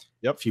webinar.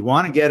 Yep. If you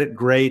want to get it,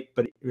 great.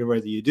 But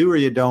whether you do or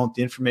you don't,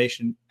 the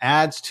information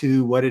adds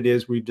to what it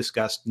is we've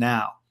discussed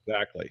now.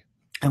 Exactly.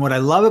 And what I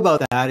love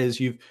about that is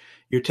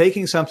you're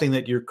taking something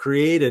that you're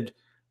created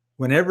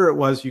whenever it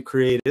was you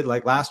created,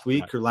 like last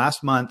week or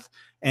last month,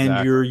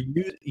 and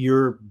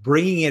you're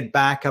bringing it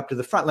back up to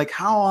the front. Like,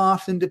 how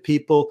often do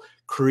people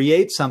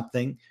create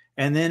something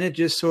and then it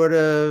just sort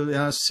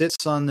of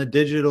sits on the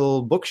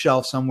digital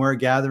bookshelf somewhere,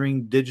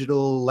 gathering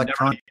digital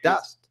electronic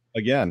dust?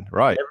 Again,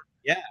 right.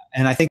 Yeah.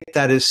 And I think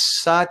that is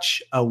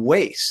such a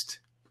waste.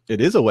 It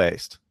is a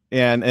waste.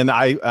 And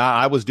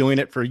I was doing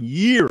it for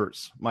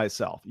years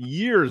myself.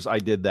 Years I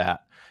did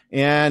that.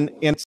 And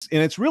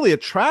it's really a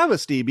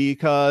travesty,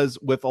 because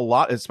with a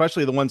lot,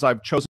 especially the ones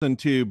I've chosen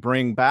to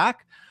bring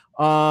back,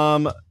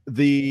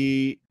 there's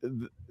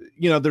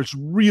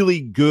really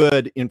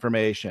good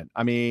information.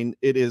 I mean,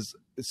 it is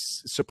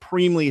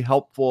supremely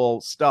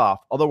helpful stuff.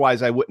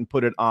 Otherwise, I wouldn't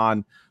put it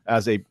on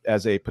as a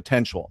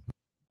potential.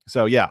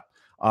 So yeah,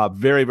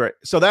 very, very.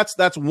 So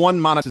that's one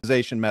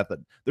monetization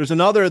method. There's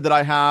another that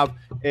I have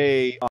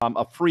a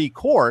free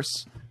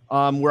course.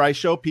 Where I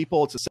show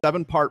people, it's a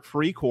 7-part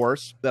free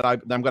course that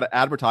I'm going to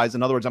advertise.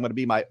 In other words, I'm going to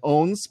be my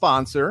own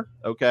sponsor.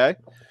 Okay.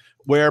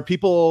 Where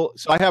people,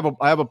 so I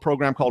have a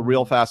program called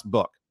Real Fast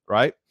Book,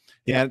 right?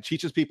 Yeah. And it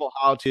teaches people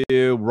how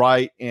to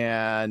write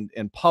and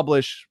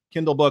publish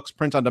Kindle books,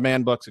 print on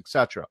demand books,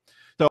 etc.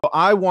 So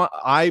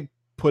I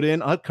put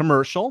in a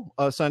commercial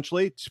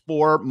essentially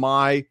for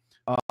my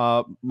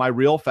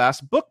Real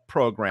Fast Book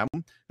program.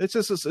 This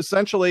is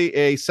essentially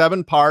a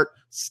 7-part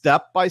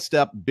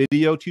step-by-step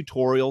video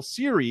tutorial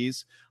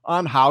series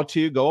on how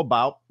to go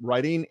about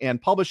writing and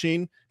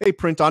publishing a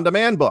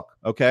print-on-demand book.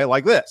 Okay,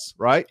 like this,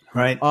 right?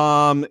 Right.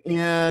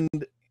 And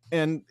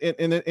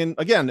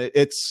again,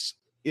 it's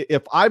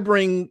if I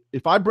bring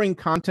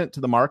content to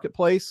the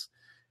marketplace,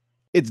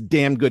 it's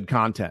damn good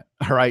content.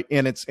 All right,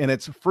 and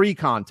it's free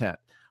content.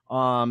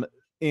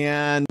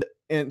 And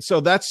so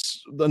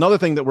that's another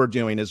thing that we're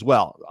doing as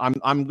well.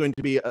 I'm going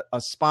to be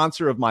a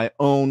sponsor of my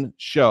own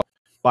show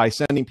by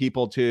sending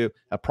people to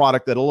a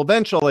product that will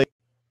eventually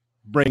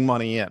bring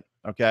money in.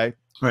 Okay.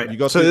 Right. You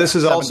go. So this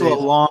is also a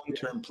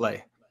long-term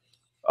play.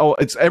 Oh,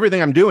 it's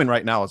everything I'm doing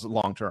right now is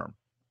long-term.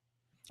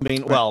 I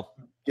mean, well,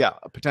 yeah,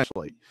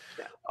 potentially.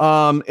 Yeah.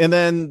 And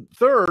then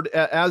third,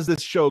 as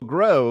this show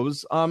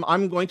grows,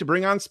 I'm going to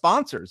bring on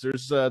sponsors.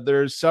 There's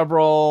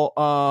several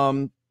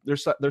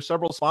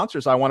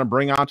sponsors I want to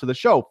bring onto the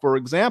show. For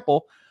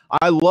example,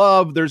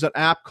 there's an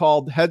app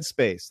called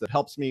Headspace that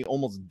helps me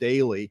almost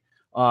daily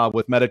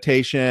with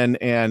meditation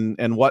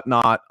and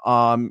whatnot.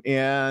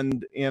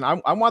 And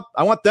I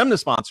want them to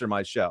sponsor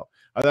my show.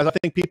 I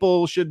think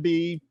people should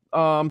be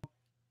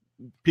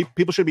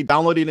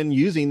downloading and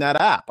using that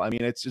app. I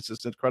mean, it's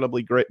just an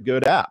incredibly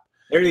good app.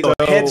 There you go.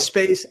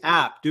 Headspace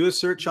app. Do a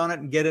search on it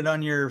and get it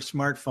on your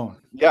smartphone.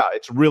 Yeah,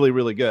 it's really,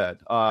 really good.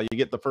 You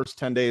get the first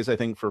 10 days, I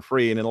think, for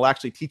free, and it'll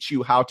actually teach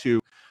you how to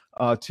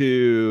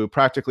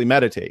practically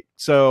meditate.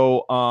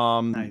 So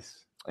nice.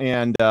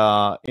 And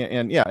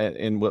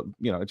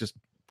it just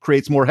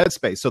creates more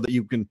headspace so that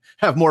you can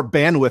have more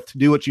bandwidth to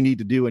do what you need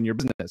to do in your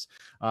business.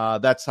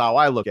 That's how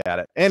I look at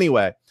it.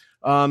 Anyway.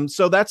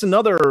 So that's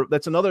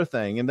another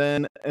thing. And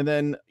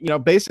then,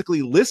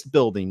 basically list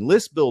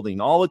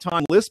building all the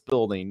time, list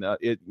building,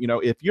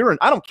 if you're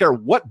I don't care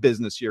what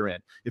business you're in,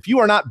 if you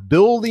are not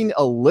building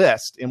a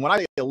list, and when I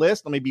say a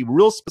list, let me be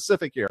real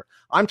specific here.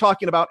 I'm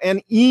talking about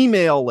an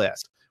email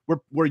list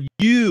where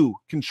you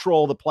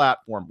control the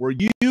platform, where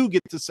you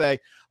get to say,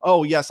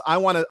 oh yes, I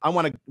want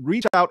to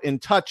reach out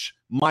and touch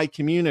my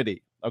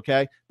community.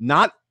 Okay.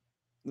 Not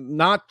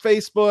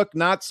Facebook,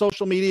 not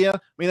social media. I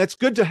mean, it's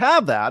good to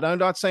have that. I'm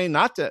not saying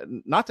not to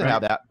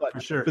have that, but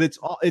for sure. But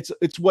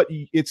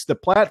it's the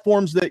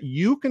platforms that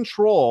you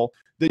control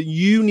that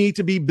you need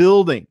to be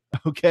building.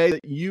 Okay,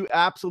 that you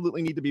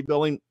absolutely need to be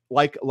building,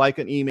 like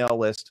an email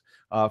list,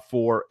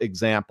 for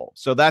example.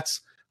 So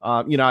that's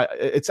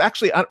it's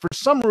actually for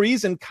some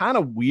reason kind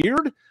of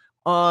weird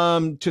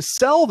to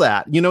sell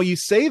that. You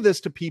say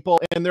this to people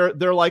and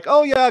they're like,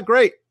 oh yeah,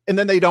 great, and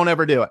then they don't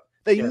ever do it.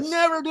 They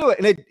never do it.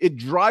 And it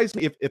drives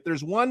me. If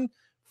there's one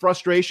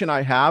frustration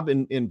I have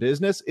in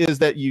business is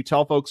that you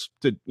tell folks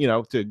that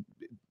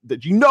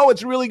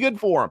it's really good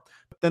for them,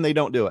 but then they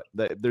don't do it.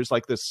 There's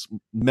like this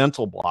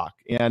mental block.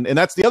 And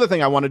that's the other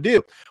thing I want to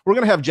do. We're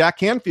going to have Jack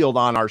Canfield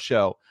on our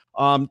show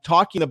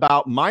talking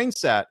about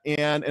mindset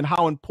and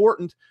how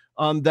important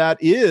that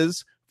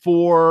is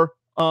for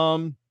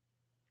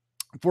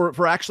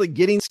for actually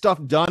getting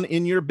stuff done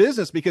in your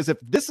business. Because if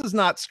this is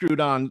not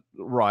screwed on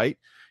right,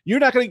 you're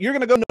going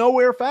to go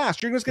nowhere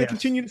fast. You're just going to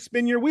continue to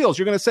spin your wheels.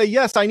 You're going to say,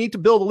 yes, I need to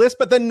build a list,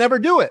 but then never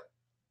do it.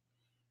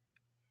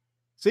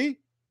 See?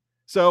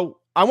 So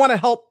I want to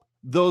help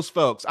those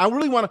folks. I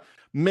really want to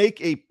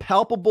make a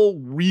palpable,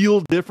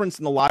 real difference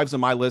in the lives of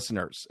my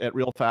listeners at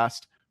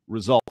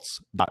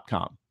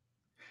realfastresults.com.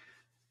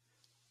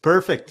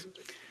 Perfect.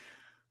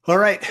 All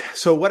right.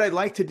 So what I'd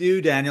like to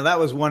do, Daniel, that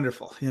was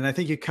wonderful. And I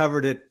think you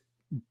covered it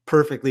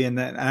perfectly. And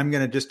then I'm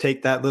going to just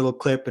take that little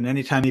clip. And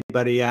anytime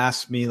anybody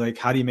asks me, like,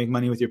 how do you make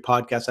money with your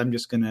podcast? I'm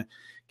just going to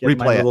get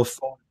my little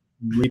phone,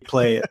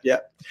 replay it. Yeah.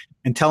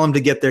 And tell them to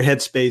get their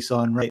headspace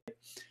on right.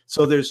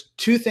 So there's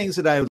two things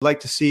that I would like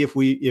to see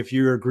if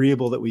you're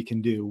agreeable that we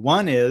can do.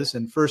 One is,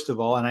 and first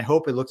of all, and I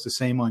hope it looks the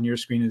same on your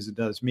screen as it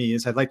does me,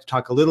 is I'd like to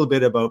talk a little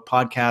bit about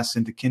podcasts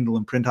into Kindle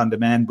and print on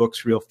demand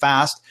books real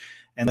fast,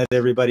 and let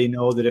everybody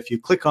know that if you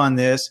click on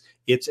this,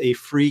 it's a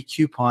free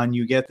coupon.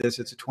 You get this.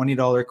 It's a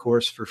 $20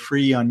 course for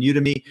free on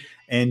Udemy,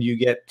 and you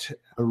get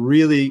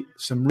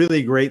some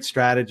really great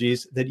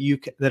strategies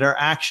that are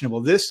actionable.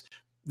 This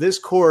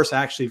course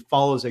actually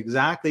follows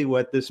exactly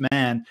what this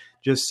man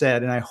just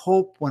said. And I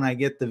hope when I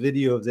get the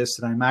video of this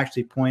that I'm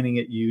actually pointing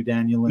at you,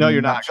 Daniel. No,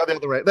 you're not. Go the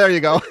other way. There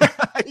you go.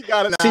 You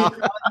got it now.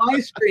 See, on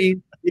my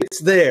screen,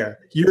 it's there.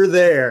 You're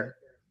there.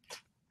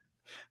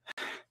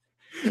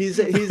 He's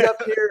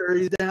up here or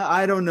he's down.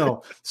 I don't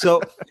know.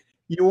 So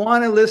you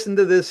want to listen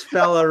to this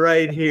fella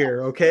right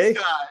here, okay?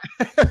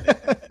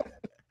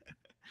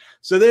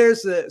 So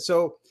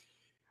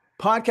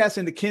podcasts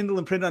into Kindle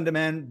and print on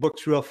demand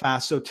books real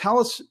fast. So tell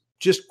us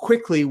just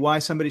quickly why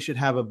somebody should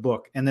have a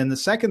book. And then the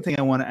second thing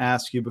I want to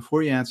ask you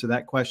before you answer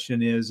that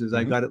question is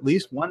I got at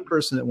least one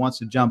person that wants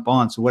to jump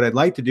on. So what I'd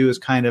like to do is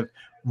kind of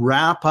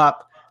wrap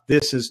up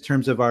this in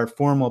terms of our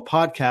formal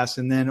podcast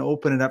and then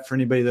open it up for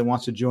anybody that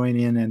wants to join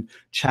in and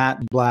chat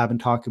and blab and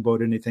talk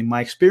about anything.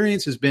 My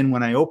experience has been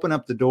when I open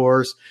up the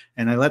doors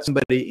and I let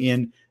somebody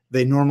in,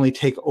 they normally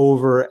take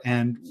over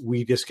and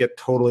we just get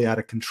totally out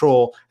of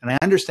control. And I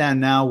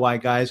understand now why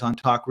guys on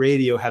talk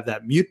radio have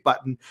that mute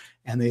button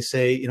and they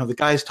say, the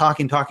guy's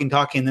talking,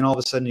 and then all of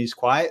a sudden he's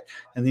quiet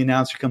and the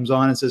announcer comes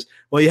on and says,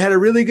 well, you had a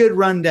really good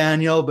run,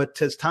 Daniel, but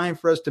it's time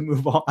for us to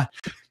move on.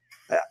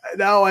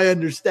 Now I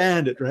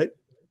understand it, right?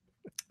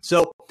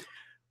 So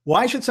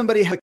why should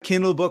somebody have a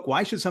Kindle book?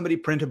 Why should somebody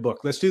print a book?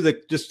 Let's do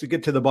just to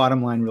get to the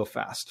bottom line real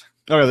fast.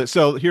 Okay,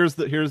 so here's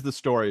the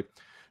story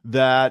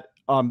that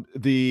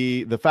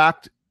the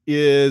fact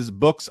is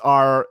books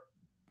are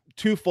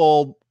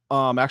twofold,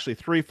 actually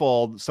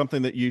threefold,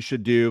 something that you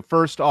should do.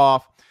 First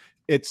off,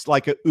 it's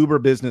like an Uber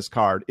business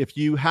card. If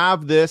you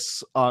have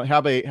this,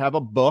 have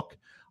a book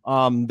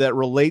that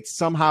relates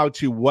somehow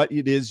to what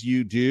it is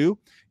you do,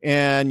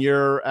 and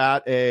you're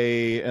at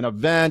an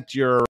event,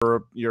 you're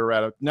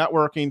at a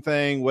networking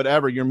thing,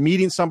 whatever, you're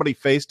meeting somebody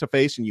face to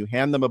face and you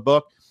hand them a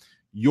book,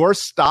 your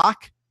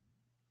stock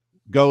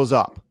goes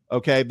up.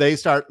 Okay. They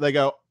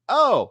go,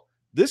 oh,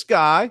 this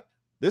guy,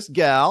 this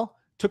gal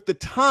took the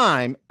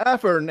time,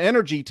 effort, and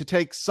energy to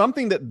take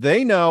something that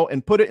they know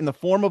and put it in the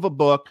form of a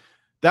book.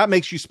 That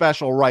makes you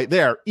special right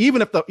there.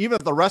 Even if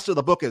the rest of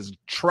the book is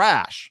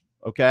trash.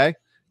 Okay.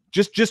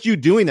 Just you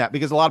doing that,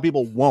 because a lot of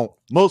people won't.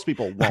 Most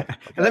people won't. Okay?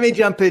 Let me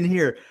jump in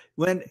here.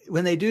 When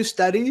they do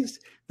studies,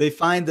 they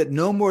find that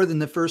no more than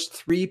the first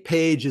 3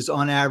 pages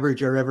on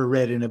average are ever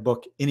read in a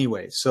book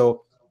anyway.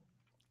 So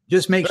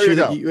just make sure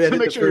that you edit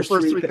the first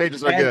 3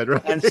 pages are good,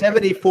 right? And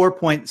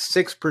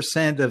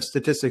 74.6% of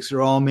statistics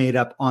are all made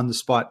up on the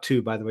spot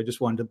too, by the way. Just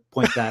wanted to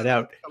point that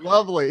out.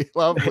 Lovely.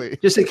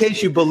 Just in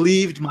case you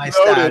believed my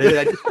stat, I just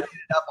made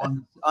it up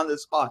on the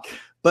spot.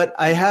 But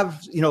I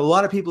have, a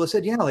lot of people have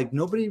said,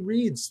 nobody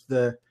reads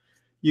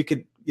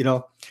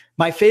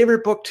my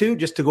favorite book too,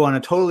 just to go on a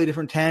totally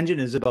different tangent,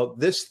 is about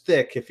this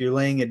thick if you're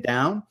laying it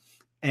down.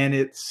 And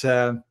it's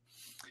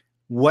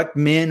What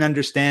Men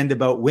Understand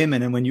About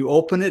Women. And when you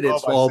open it,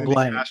 it's all Cindy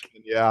blank.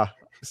 Ashton. Yeah.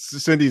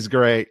 Cindy's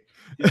great.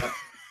 Yeah.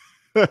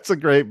 That's a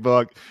great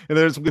book. And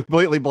there's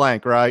completely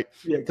blank, right?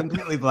 Yeah,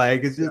 completely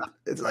blank. It's just,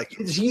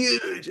 it's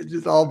huge. It's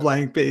just all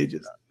blank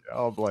pages. Yeah,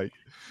 all blank.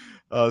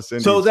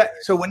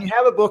 So when you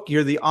have a book,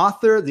 you're the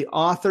author. The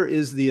author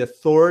is the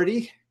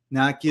authority.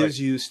 Now it gives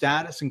you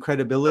status and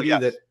credibility.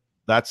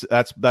 That's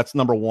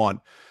number one.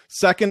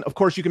 Second, of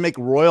course, you can make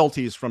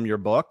royalties from your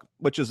book,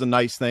 which is a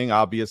nice thing,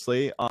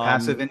 obviously.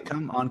 Passive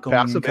income,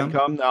 ongoing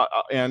income.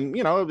 And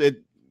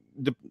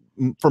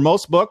for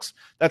most books,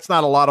 that's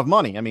not a lot of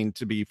money. I mean,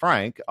 to be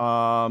frank,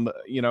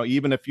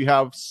 even if you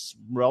have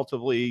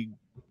relatively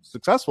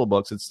successful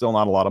books, it's still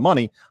not a lot of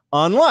money,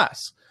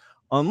 unless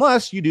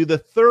you do the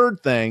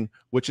third thing,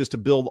 which is to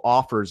build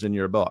offers in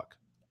your book.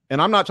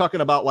 And I'm not talking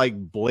about like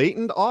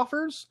blatant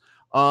offers.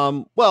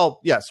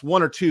 Well, yes,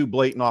 1 or 2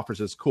 blatant offers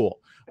is cool.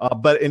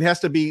 But it has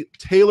to be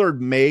tailor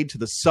made to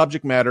the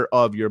subject matter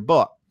of your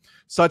book,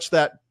 such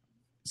that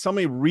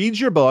somebody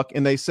reads your book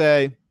and they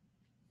say,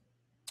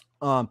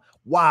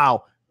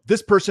 wow,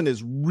 this person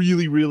is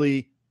really,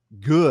 really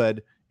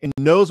good and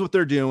knows what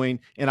they're doing,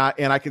 and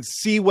I can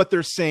see what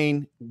they're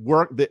saying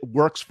that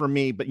works for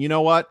me. But you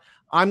know what?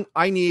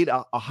 I need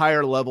a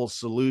higher level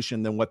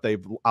solution than what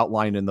they've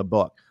outlined in the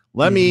book.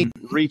 Let me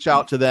reach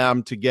out to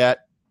them to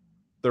get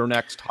their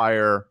next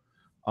higher,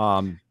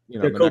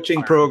 their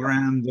coaching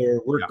program, their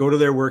work, go to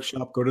their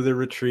workshop, go to their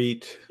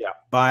retreat,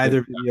 buy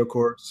their video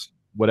course,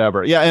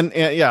 whatever. And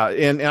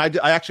I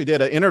actually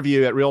did an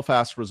interview at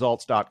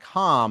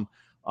realfastresults.com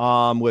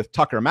with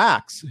Tucker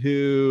Max,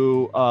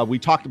 who we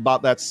talked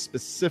about that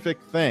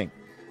specific thing,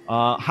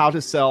 how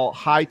to sell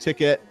high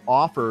ticket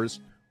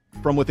offers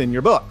from within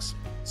your books.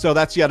 So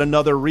that's yet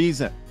another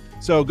reason.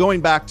 So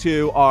going back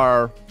to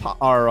our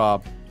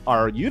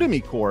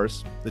Udemy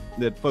course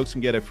that folks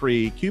can get a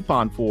free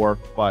coupon for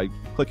by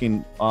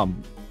clicking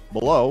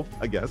below,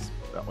 I guess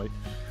that way.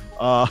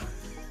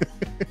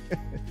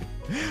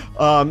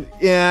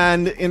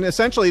 And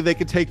essentially they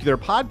could take their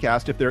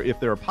podcast if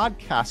they're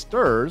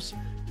podcasters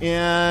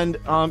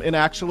and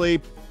actually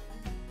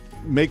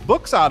make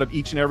books out of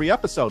each and every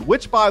episode,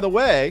 which, by the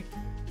way,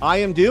 I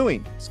am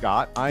doing,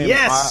 Scott.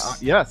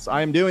 Yes,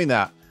 I am doing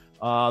that.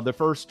 The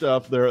first,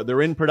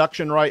 they're in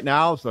production right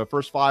now. So the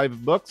first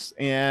 5 books,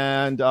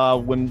 and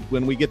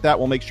when we get that,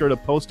 we'll make sure to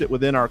post it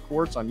within our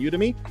course on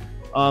Udemy.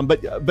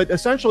 But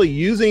essentially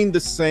using the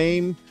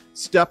same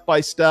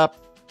step-by-step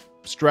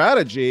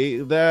strategy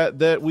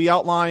that we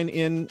outline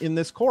in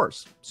this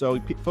course. So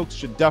folks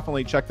should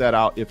definitely check that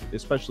out,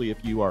 especially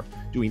if you are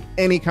doing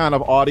any kind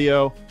of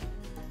audio,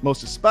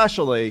 most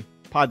especially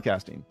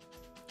podcasting.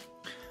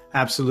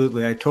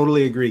 Absolutely, I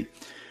totally agree.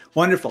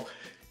 Wonderful.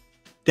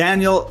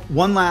 Daniel,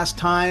 one last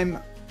time,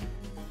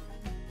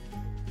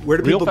 where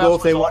do people go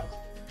if they want?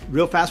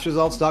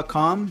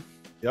 realfastresults.com?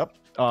 Yep.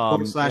 /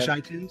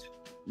 iTunes?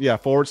 Yeah, /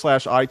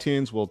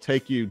 iTunes will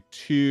take you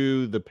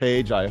to the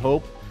page, I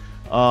hope,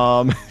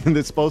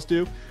 that's supposed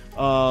to.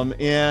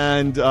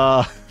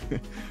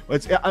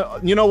 It's,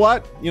 you know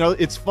what?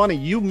 It's funny.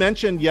 You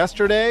mentioned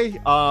yesterday,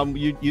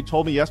 you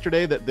told me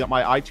yesterday that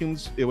my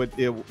iTunes,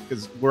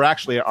 because we're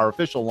actually, our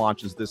official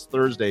launch is this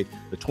Thursday,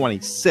 the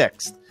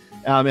 26th.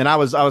 And I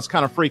was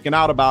kind of freaking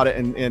out about it,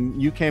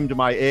 and you came to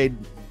my aid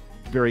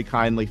very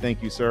kindly.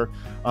 Thank you, sir.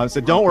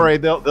 So don't worry,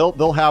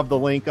 they'll have the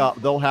link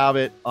up. They'll have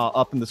it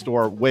up in the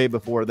store way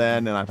before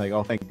then. And I think,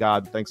 oh, thank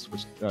God, thanks for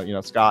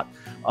Scott.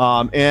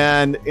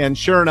 And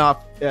sure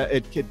enough,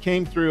 it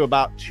came through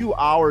about 2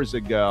 hours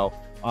ago.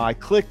 I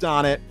clicked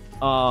on it,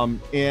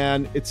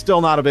 and it's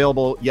still not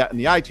available yet in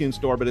the iTunes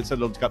store, but it said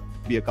it'll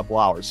be a couple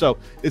hours. So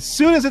as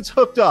soon as it's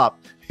hooked up,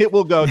 it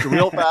will go to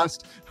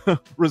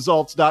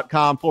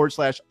realfastresults.com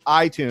 /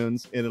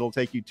 iTunes, and it'll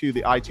take you to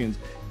the iTunes.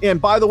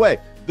 And by the way,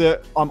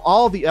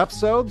 all of the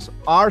episodes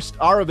are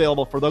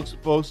available for those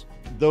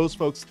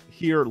folks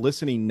here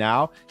listening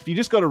now. If you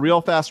just go to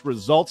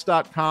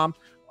realfastresults.com,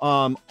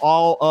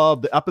 all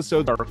of the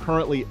episodes are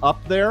currently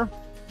up there.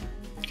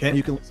 Okay. And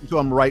you can listen to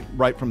them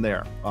right from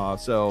there.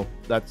 So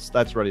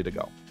that's ready to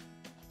go.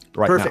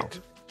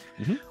 Perfect.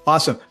 Now. Mm-hmm.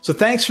 Awesome. So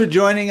thanks for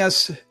joining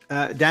us,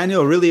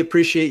 Daniel. Really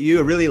appreciate you.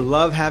 I really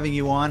love having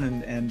you on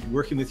and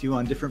working with you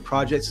on different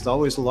projects. It's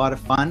always a lot of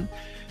fun.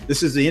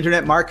 This is the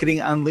Internet Marketing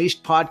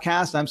Unleashed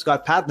podcast. I'm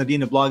Scott Patton, the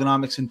Dean of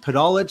Blogonomics and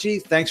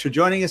Podology. Thanks for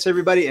joining us,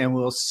 everybody, and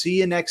we'll see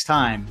you next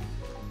time.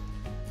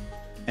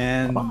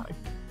 And bye-bye.